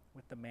working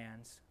with the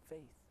man's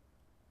faith.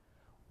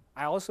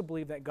 I also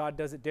believe that God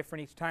does it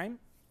different each time,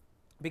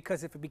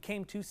 because if it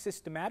became too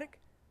systematic,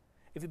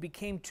 if it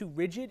became too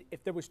rigid,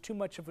 if there was too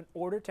much of an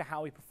order to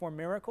how he performed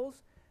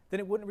miracles, then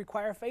it wouldn't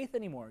require faith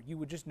anymore. You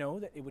would just know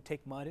that it would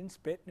take mud and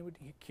spit and it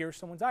would cure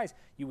someone's eyes.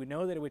 You would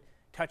know that it would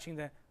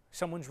touching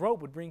someone's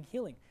robe would bring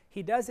healing.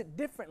 He does it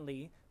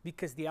differently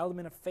because the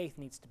element of faith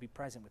needs to be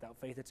present. Without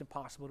faith, it's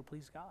impossible to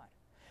please God.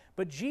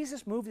 But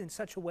Jesus moved in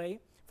such a way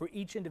for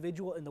each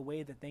individual in the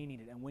way that they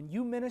needed. And when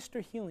you minister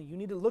healing, you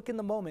need to look in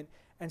the moment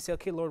and say,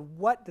 okay, Lord,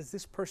 what does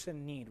this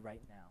person need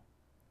right now?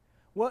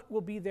 What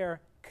will be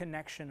their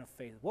connection of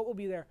faith? What will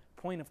be their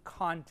point of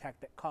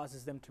contact that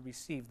causes them to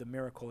receive the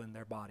miracle in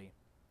their body?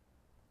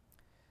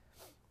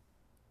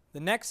 The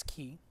next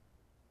key,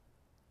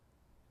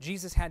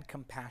 Jesus had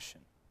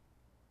compassion.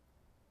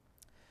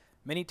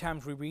 Many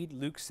times we read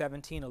Luke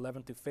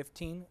 17:11 through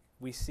 15.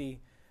 We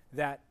see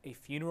that a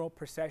funeral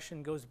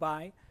procession goes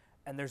by,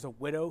 and there's a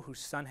widow whose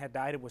son had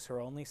died. It was her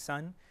only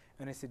son.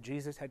 And it said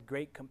Jesus had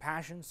great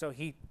compassion, so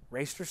he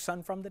raised her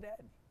son from the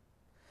dead.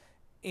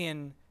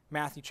 In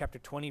Matthew chapter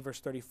 20, verse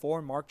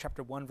 34, Mark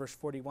chapter 1, verse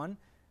 41,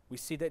 we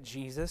see that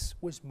Jesus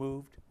was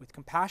moved with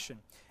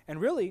compassion.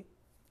 And really,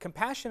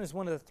 compassion is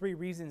one of the three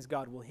reasons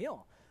God will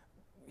heal.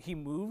 He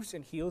moves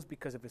and heals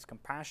because of his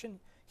compassion.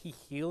 He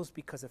heals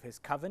because of his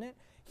covenant.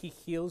 He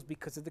heals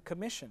because of the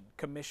commission.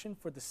 Commission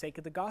for the sake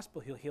of the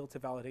gospel, he'll heal to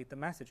validate the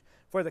message.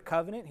 For the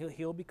covenant, he'll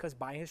heal because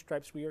by his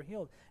stripes we are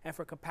healed. And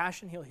for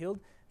compassion, he'll heal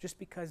just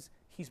because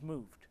he's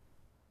moved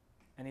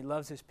and he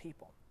loves his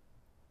people.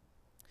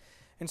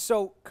 And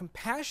so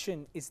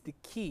compassion is the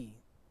key.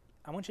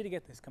 I want you to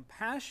get this.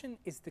 Compassion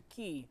is the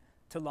key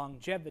to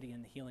longevity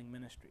in the healing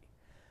ministry.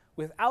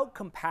 Without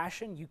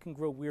compassion, you can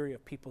grow weary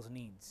of people's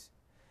needs.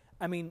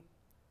 I mean,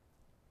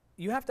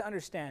 you have to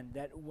understand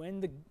that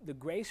when the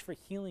grace for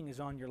healing is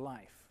on your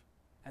life,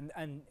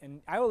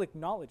 and I will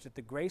acknowledge that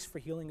the grace for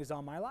healing is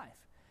on my life,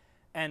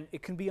 and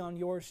it can be on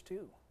yours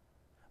too.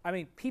 I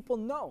mean, people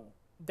know.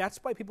 That's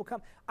why people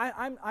come.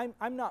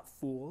 I'm not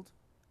fooled.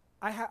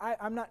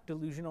 I'm not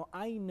delusional.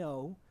 I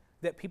know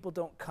that people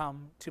don't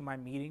come to my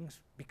meetings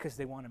because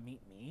they want to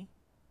meet me.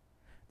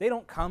 They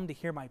don't come to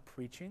hear my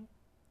preaching.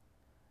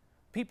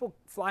 People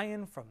fly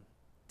in from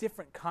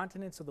different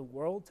continents of the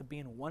world to be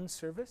in one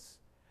service.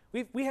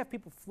 We have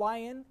people fly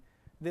in.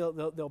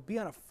 They'll be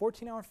on a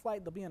 14-hour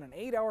flight. They'll be on an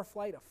 8-hour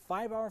flight, a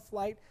 5-hour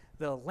flight.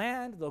 They'll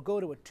land. They'll go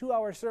to a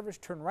 2-hour service,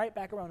 turn right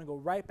back around, and go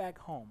right back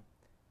home.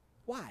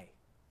 Why?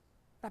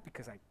 Not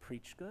because I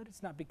preach good.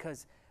 It's not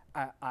because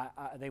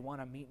they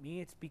want to meet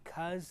me. It's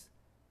because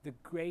the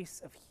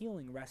grace of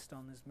healing rests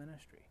on this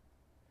ministry.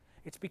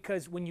 It's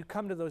because when you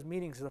come to those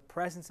meetings, the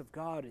presence of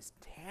God is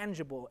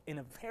tangible in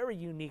a very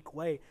unique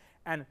way.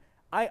 And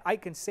I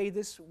can say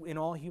this in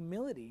all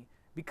humility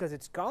because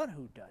it's God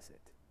who does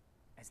it.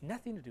 It has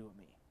nothing to do with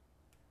me.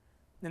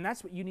 And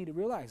that's what you need to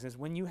realize is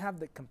when you have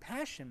the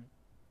compassion,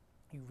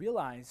 you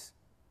realize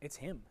it's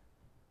him.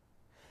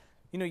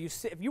 You know,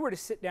 if you were to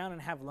sit down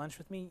and have lunch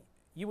with me,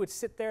 you would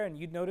sit there and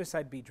you'd notice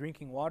I'd be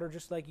drinking water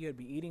just like you. I'd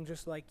be eating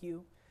just like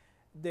you.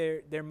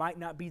 There might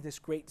not be this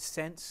great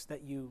sense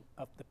that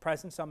of the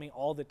presence on me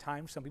all the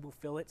time. Some people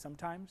feel it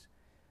sometimes.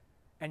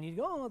 And you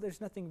go, oh, there's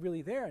nothing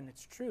really there. And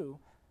it's true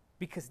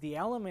because the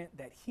element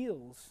that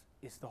heals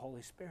is the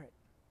Holy Spirit.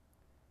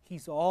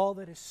 He's all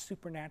that is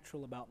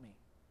supernatural about me.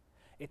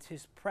 It's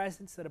his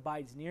presence that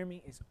abides near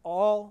me is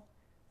all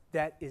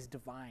that is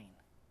divine.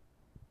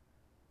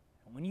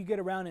 And when you get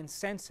around and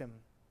sense him,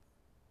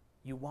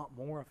 you want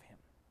more of him.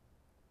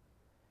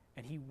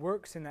 And he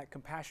works in that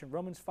compassion.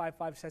 Romans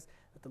 5:5 says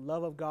that the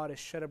love of God is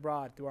shed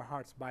abroad through our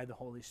hearts by the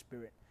Holy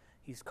Spirit.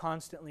 He's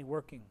constantly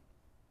working.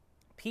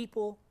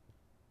 People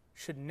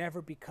should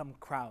never become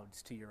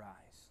crowds to your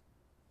eyes.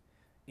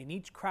 In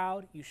each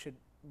crowd, you should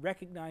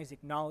recognize,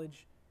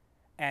 acknowledge,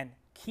 and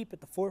keep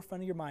at the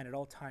forefront of your mind at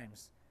all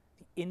times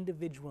the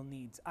individual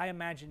needs. I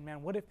imagine,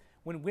 man, what if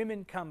when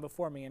women come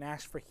before me and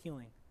ask for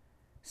healing,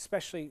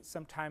 especially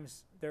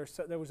sometimes there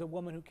was a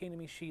woman who came to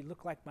me, she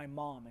looked like my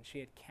mom and she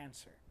had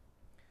cancer.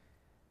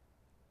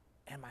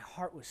 And my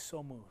heart was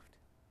so moved.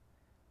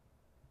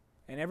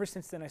 And ever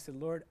since then I said,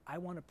 Lord, I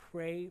want to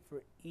pray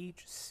for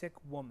each sick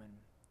woman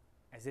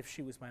as if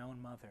she was my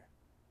own mother.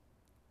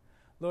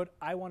 Lord,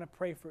 I want to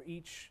pray for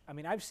each. I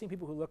mean, I've seen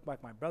people who look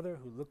like my brother,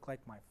 who look like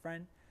my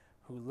friend,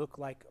 who look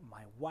like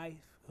my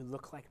wife, who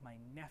look like my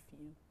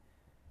nephew.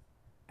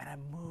 And I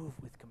move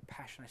with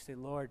compassion. I say,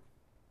 Lord,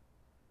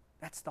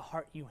 that's the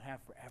heart you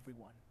have for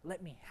everyone.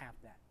 Let me have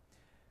that.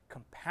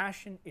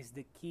 Compassion is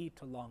the key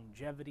to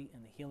longevity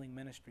in the healing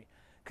ministry.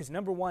 Because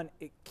number one,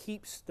 it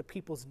keeps the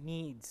people's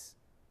needs,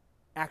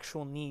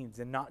 actual needs,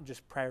 and not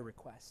just prayer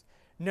requests.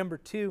 Number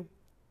two,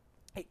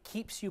 it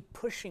keeps you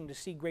pushing to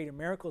see greater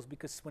miracles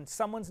because when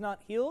someone's not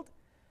healed,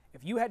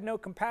 if you had no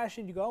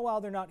compassion, you go, oh,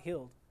 well, they're not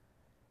healed.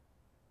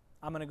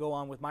 I'm going to go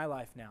on with my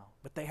life now.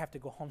 But they have to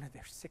go home to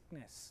their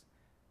sickness.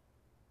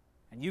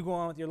 And you go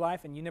on with your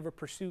life and you never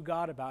pursue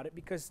God about it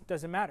because it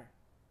doesn't matter.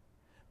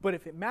 But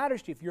if it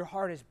matters to you, if your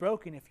heart is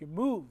broken, if you're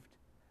moved,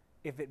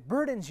 if it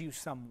burdens you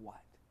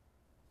somewhat,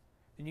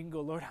 then you can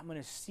go, Lord, I'm going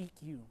to seek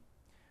you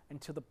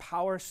until the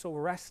power so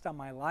rests on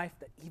my life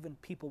that even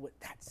people with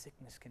that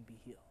sickness can be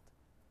healed.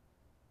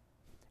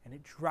 And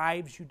it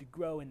drives you to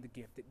grow in the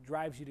gift. It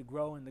drives you to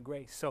grow in the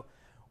grace. So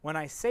when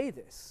I say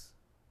this,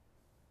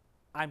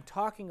 I'm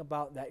talking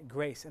about that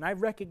grace. And I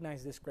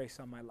recognize this grace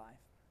on my life.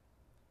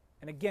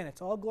 And again,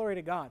 it's all glory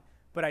to God.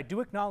 But I do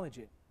acknowledge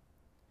it.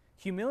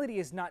 Humility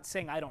is not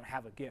saying I don't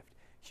have a gift.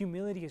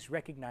 Humility is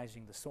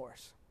recognizing the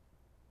source.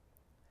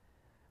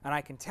 And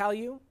I can tell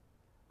you,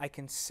 I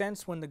can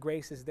sense when the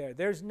grace is there.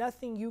 There's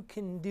nothing you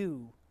can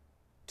do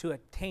to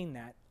attain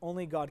that.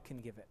 Only God can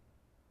give it.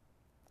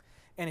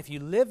 And if you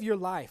live your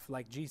life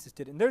like Jesus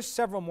did, and there's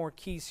several more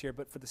keys here,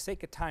 but for the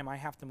sake of time, I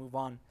have to move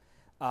on.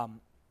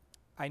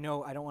 I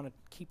know I don't want to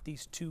keep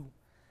these too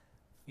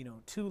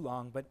too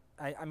long, but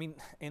I mean,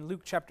 in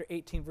Luke chapter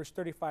 18, verse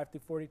 35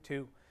 through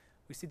 42,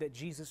 we see that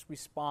Jesus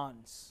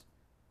responds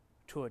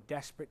to a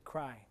desperate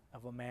cry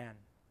of a man.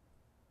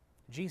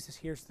 Jesus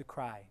hears the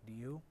cry. Do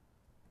you?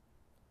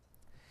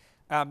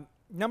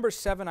 Number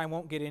 7, I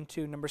won't get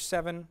into. Number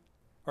 7,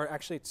 or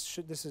actually,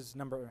 this is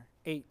number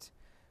 8.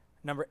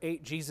 Number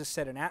 8, Jesus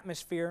set an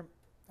atmosphere.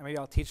 Maybe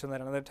I'll teach on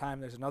that another time.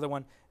 There's another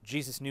one.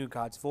 Jesus knew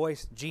God's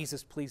voice.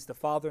 Jesus pleased the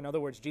Father. In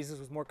other words, Jesus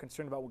was more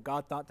concerned about what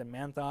God thought than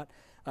man thought.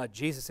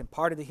 Jesus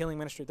imparted the healing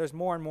ministry. There's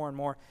more and more and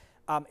more.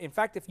 In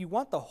fact, if you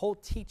want the whole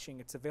teaching,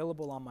 it's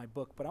available on my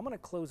book. But I'm going to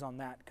close on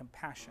that,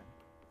 compassion.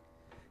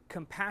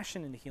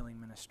 Compassion in the healing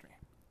ministry.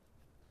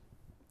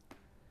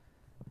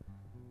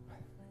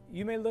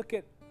 You may look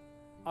at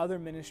other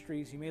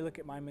ministries. You may look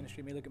at my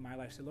ministry. You may look at my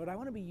life and say, Lord, I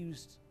want to be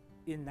used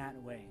in that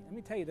way. Let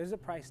me tell you, there's a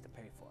price to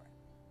pay for it.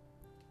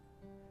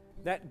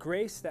 That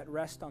grace that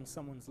rests on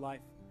someone's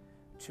life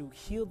to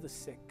heal the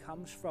sick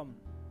comes from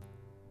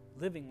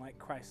living like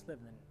Christ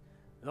lived. And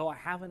though I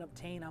haven't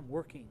obtained, I'm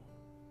working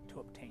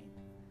to obtain.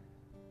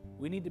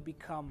 We need to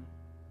become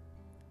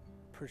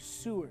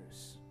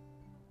pursuers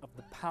of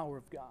the power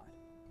of God.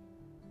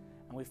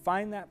 And we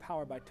find that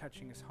power by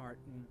touching His heart.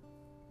 And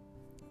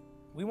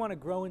we want to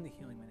grow in the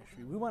healing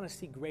ministry. We want to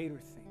see greater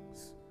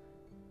things.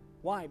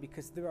 Why?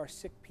 Because there are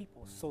sick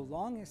people. So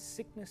long as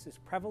sickness is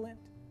prevalent,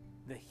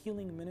 the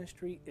healing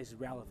ministry is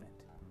relevant.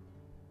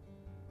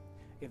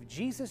 If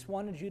Jesus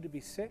wanted you to be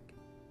sick,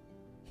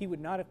 He would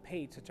not have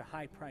paid such a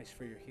high price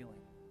for your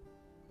healing.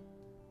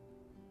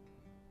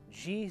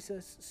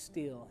 Jesus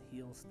still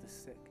heals the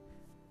sick.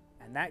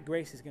 And that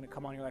grace is going to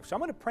come on your life. So I'm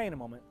going to pray in a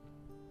moment.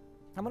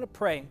 I'm going to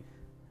pray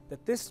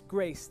that this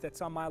grace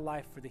that's on my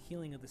life for the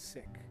healing of the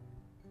sick,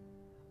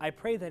 I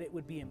pray that it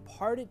would be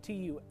imparted to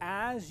you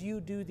as you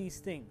do these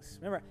things.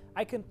 Remember,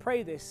 I can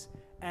pray this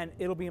and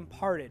it'll be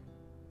imparted.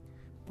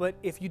 But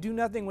if you do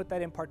nothing with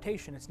that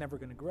impartation, it's never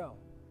going to grow.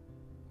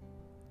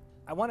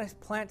 I want to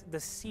plant the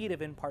seed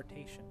of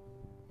impartation.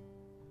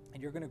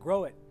 And you're going to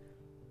grow it.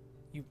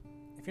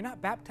 If you're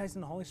not baptized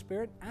in the Holy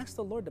Spirit, ask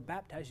the Lord to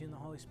baptize you in the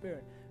Holy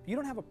Spirit. If you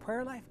don't have a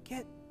prayer life,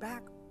 get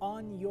back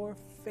on your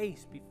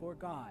face before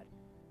God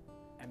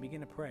and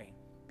begin to pray.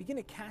 Begin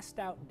to cast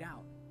out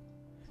doubt.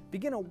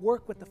 Begin to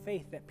work with the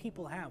faith that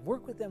people have.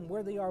 Work with them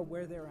where they are,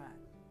 where they're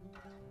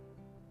at.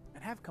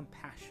 And have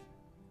compassion.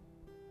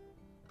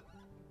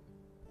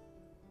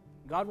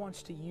 God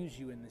wants to use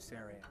you in this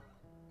area.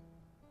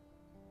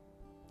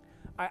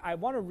 I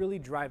want to really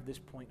drive this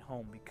point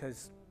home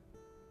because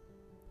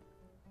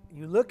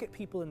you look at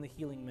people in the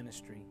healing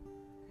ministry,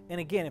 and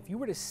again, if you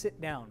were to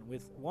sit down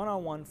with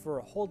one-on-one for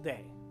a whole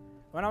day,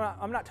 and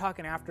I'm not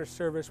talking after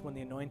service when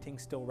the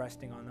anointing's still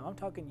resting on them. I'm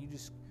talking you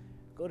just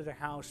go to their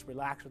house,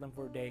 relax with them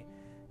for a day.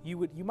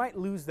 You might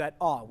lose that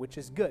awe, which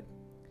is good.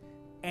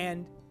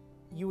 And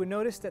you would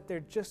notice that they're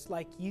just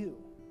like you.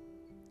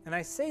 And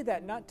I say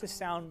that not to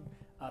sound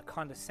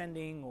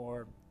condescending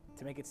or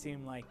to make it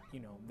seem like,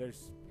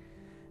 there's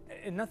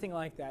nothing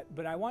like that.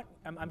 But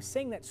I'm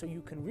saying that so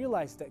you can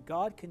realize that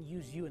God can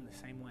use you in the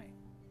same way.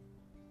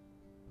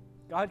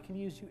 God can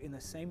use you in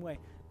the same way,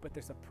 but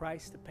there's a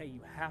price to pay. You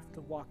have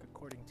to walk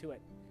according to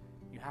it.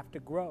 You have to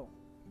grow.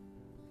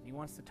 He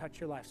wants to touch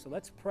your life. So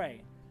let's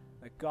pray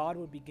that God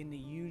would begin to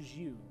use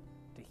you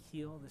to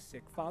heal the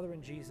sick. Father,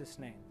 in Jesus'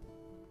 name,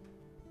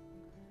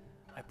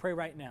 I pray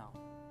right now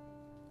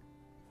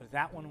for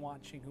that one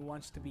watching who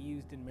wants to be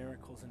used in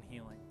miracles and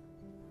healing.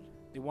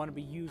 They want to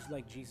be used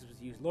like Jesus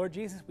was used. Lord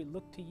Jesus, we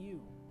look to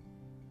you.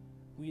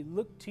 We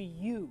look to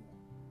you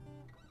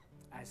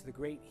as the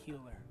great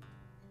healer.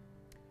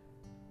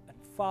 And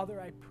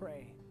Father, I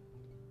pray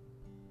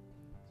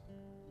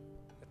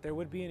that there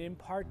would be an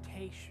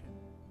impartation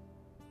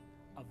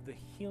of the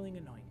healing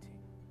anointing.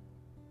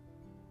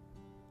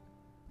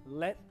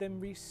 Let them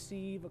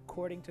receive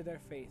according to their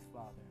faith,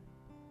 Father.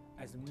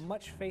 As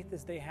much faith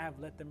as they have,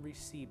 let them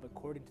receive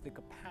according to the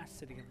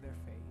capacity of their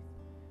faith.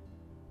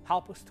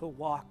 Help us to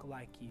walk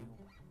like you.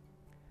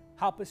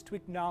 Help us to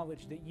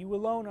acknowledge that you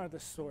alone are the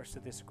source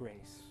of this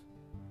grace.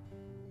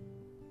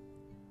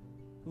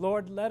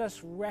 Lord, let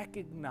us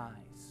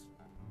recognize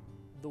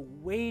the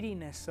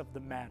weightiness of the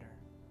matter,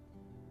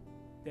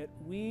 that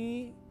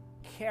we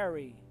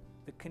carry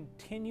the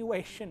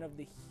continuation of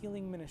the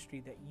healing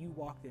ministry that you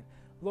walked in.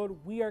 Lord,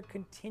 we are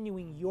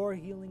continuing your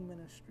healing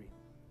ministry.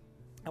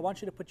 I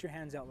want you to put your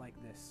hands out like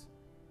this,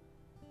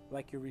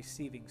 like you're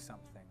receiving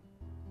something.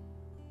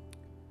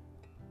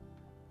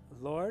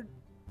 Lord,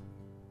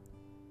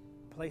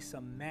 place a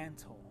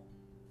mantle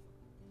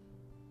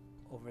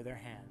over their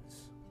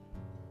hands.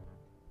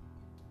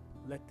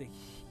 Let the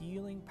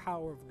healing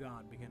power of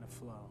God begin to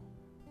flow.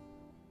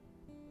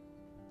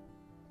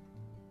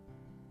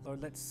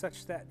 Lord, let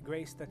such that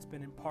grace that's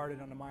been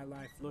imparted onto my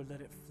life, Lord,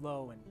 let it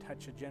flow and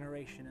touch a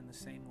generation in the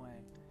same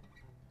way.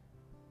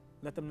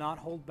 Let them not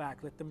hold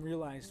back. Let them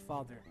realize,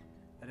 Father,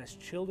 that as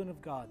children of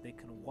God, they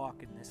can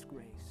walk in this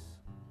grace.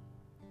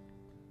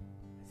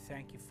 I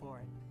thank you for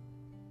it.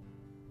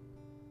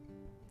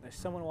 There's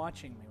someone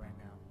watching me right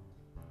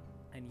now,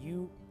 and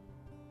you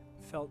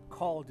felt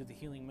called to the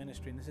healing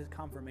ministry, and this is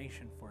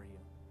confirmation for you.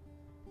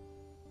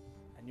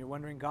 And you're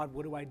wondering, God,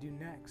 what do I do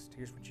next?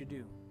 Here's what you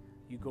do.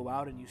 You go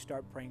out and you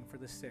start praying for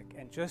the sick.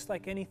 And just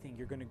like anything,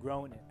 you're going to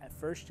grow in it. At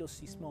first, you'll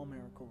see small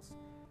miracles,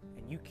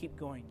 and you keep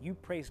going. You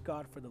praise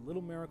God for the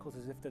little miracles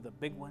as if they're the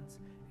big ones,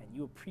 and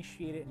you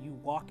appreciate it, and you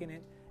walk in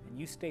it, and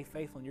you stay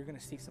faithful, and you're going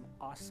to see some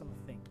awesome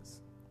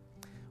things.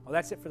 Well,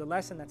 that's it for the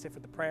lesson. That's it for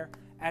the prayer.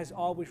 As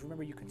always,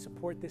 remember, you can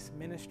support this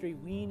ministry.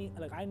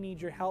 I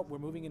need your help. We're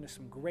moving into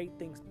some great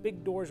things.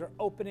 Big doors are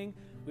opening.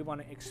 We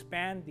want to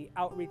expand the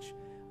outreach.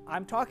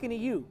 I'm talking to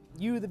you,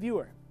 the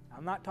viewer.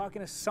 I'm not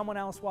talking to someone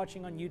else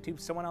watching on YouTube,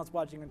 someone else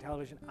watching on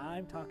television.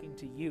 I'm talking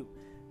to you.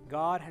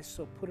 God has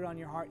so put it on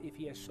your heart. If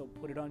he has so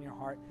put it on your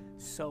heart,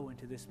 sow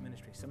into this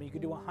ministry. Some of you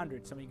could do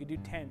 100, some of you could do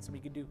 10, some of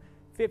you could do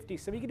 50,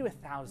 some of you could do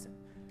 1,000.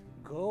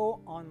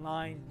 Go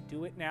online,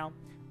 do it now.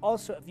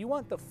 Also, if you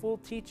want the full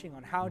teaching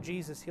on how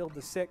Jesus healed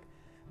the sick,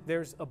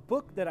 there's a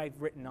book that I've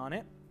written on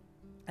it,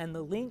 and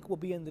the link will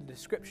be in the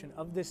description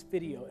of this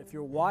video. If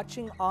you're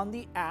watching on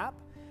the app,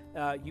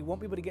 you won't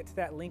be able to get to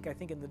that link, I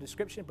think, in the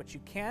description, but you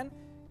can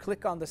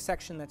click on the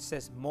section that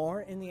says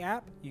More in the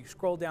app. You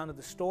scroll down to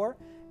the store,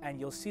 and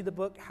you'll see the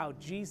book, How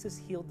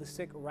Jesus Healed the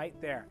Sick, right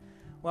there.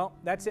 Well,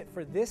 that's it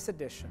for this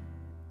edition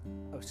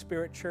of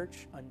Spirit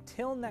Church.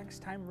 Until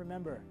next time,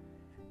 remember,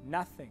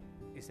 nothing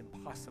is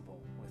impossible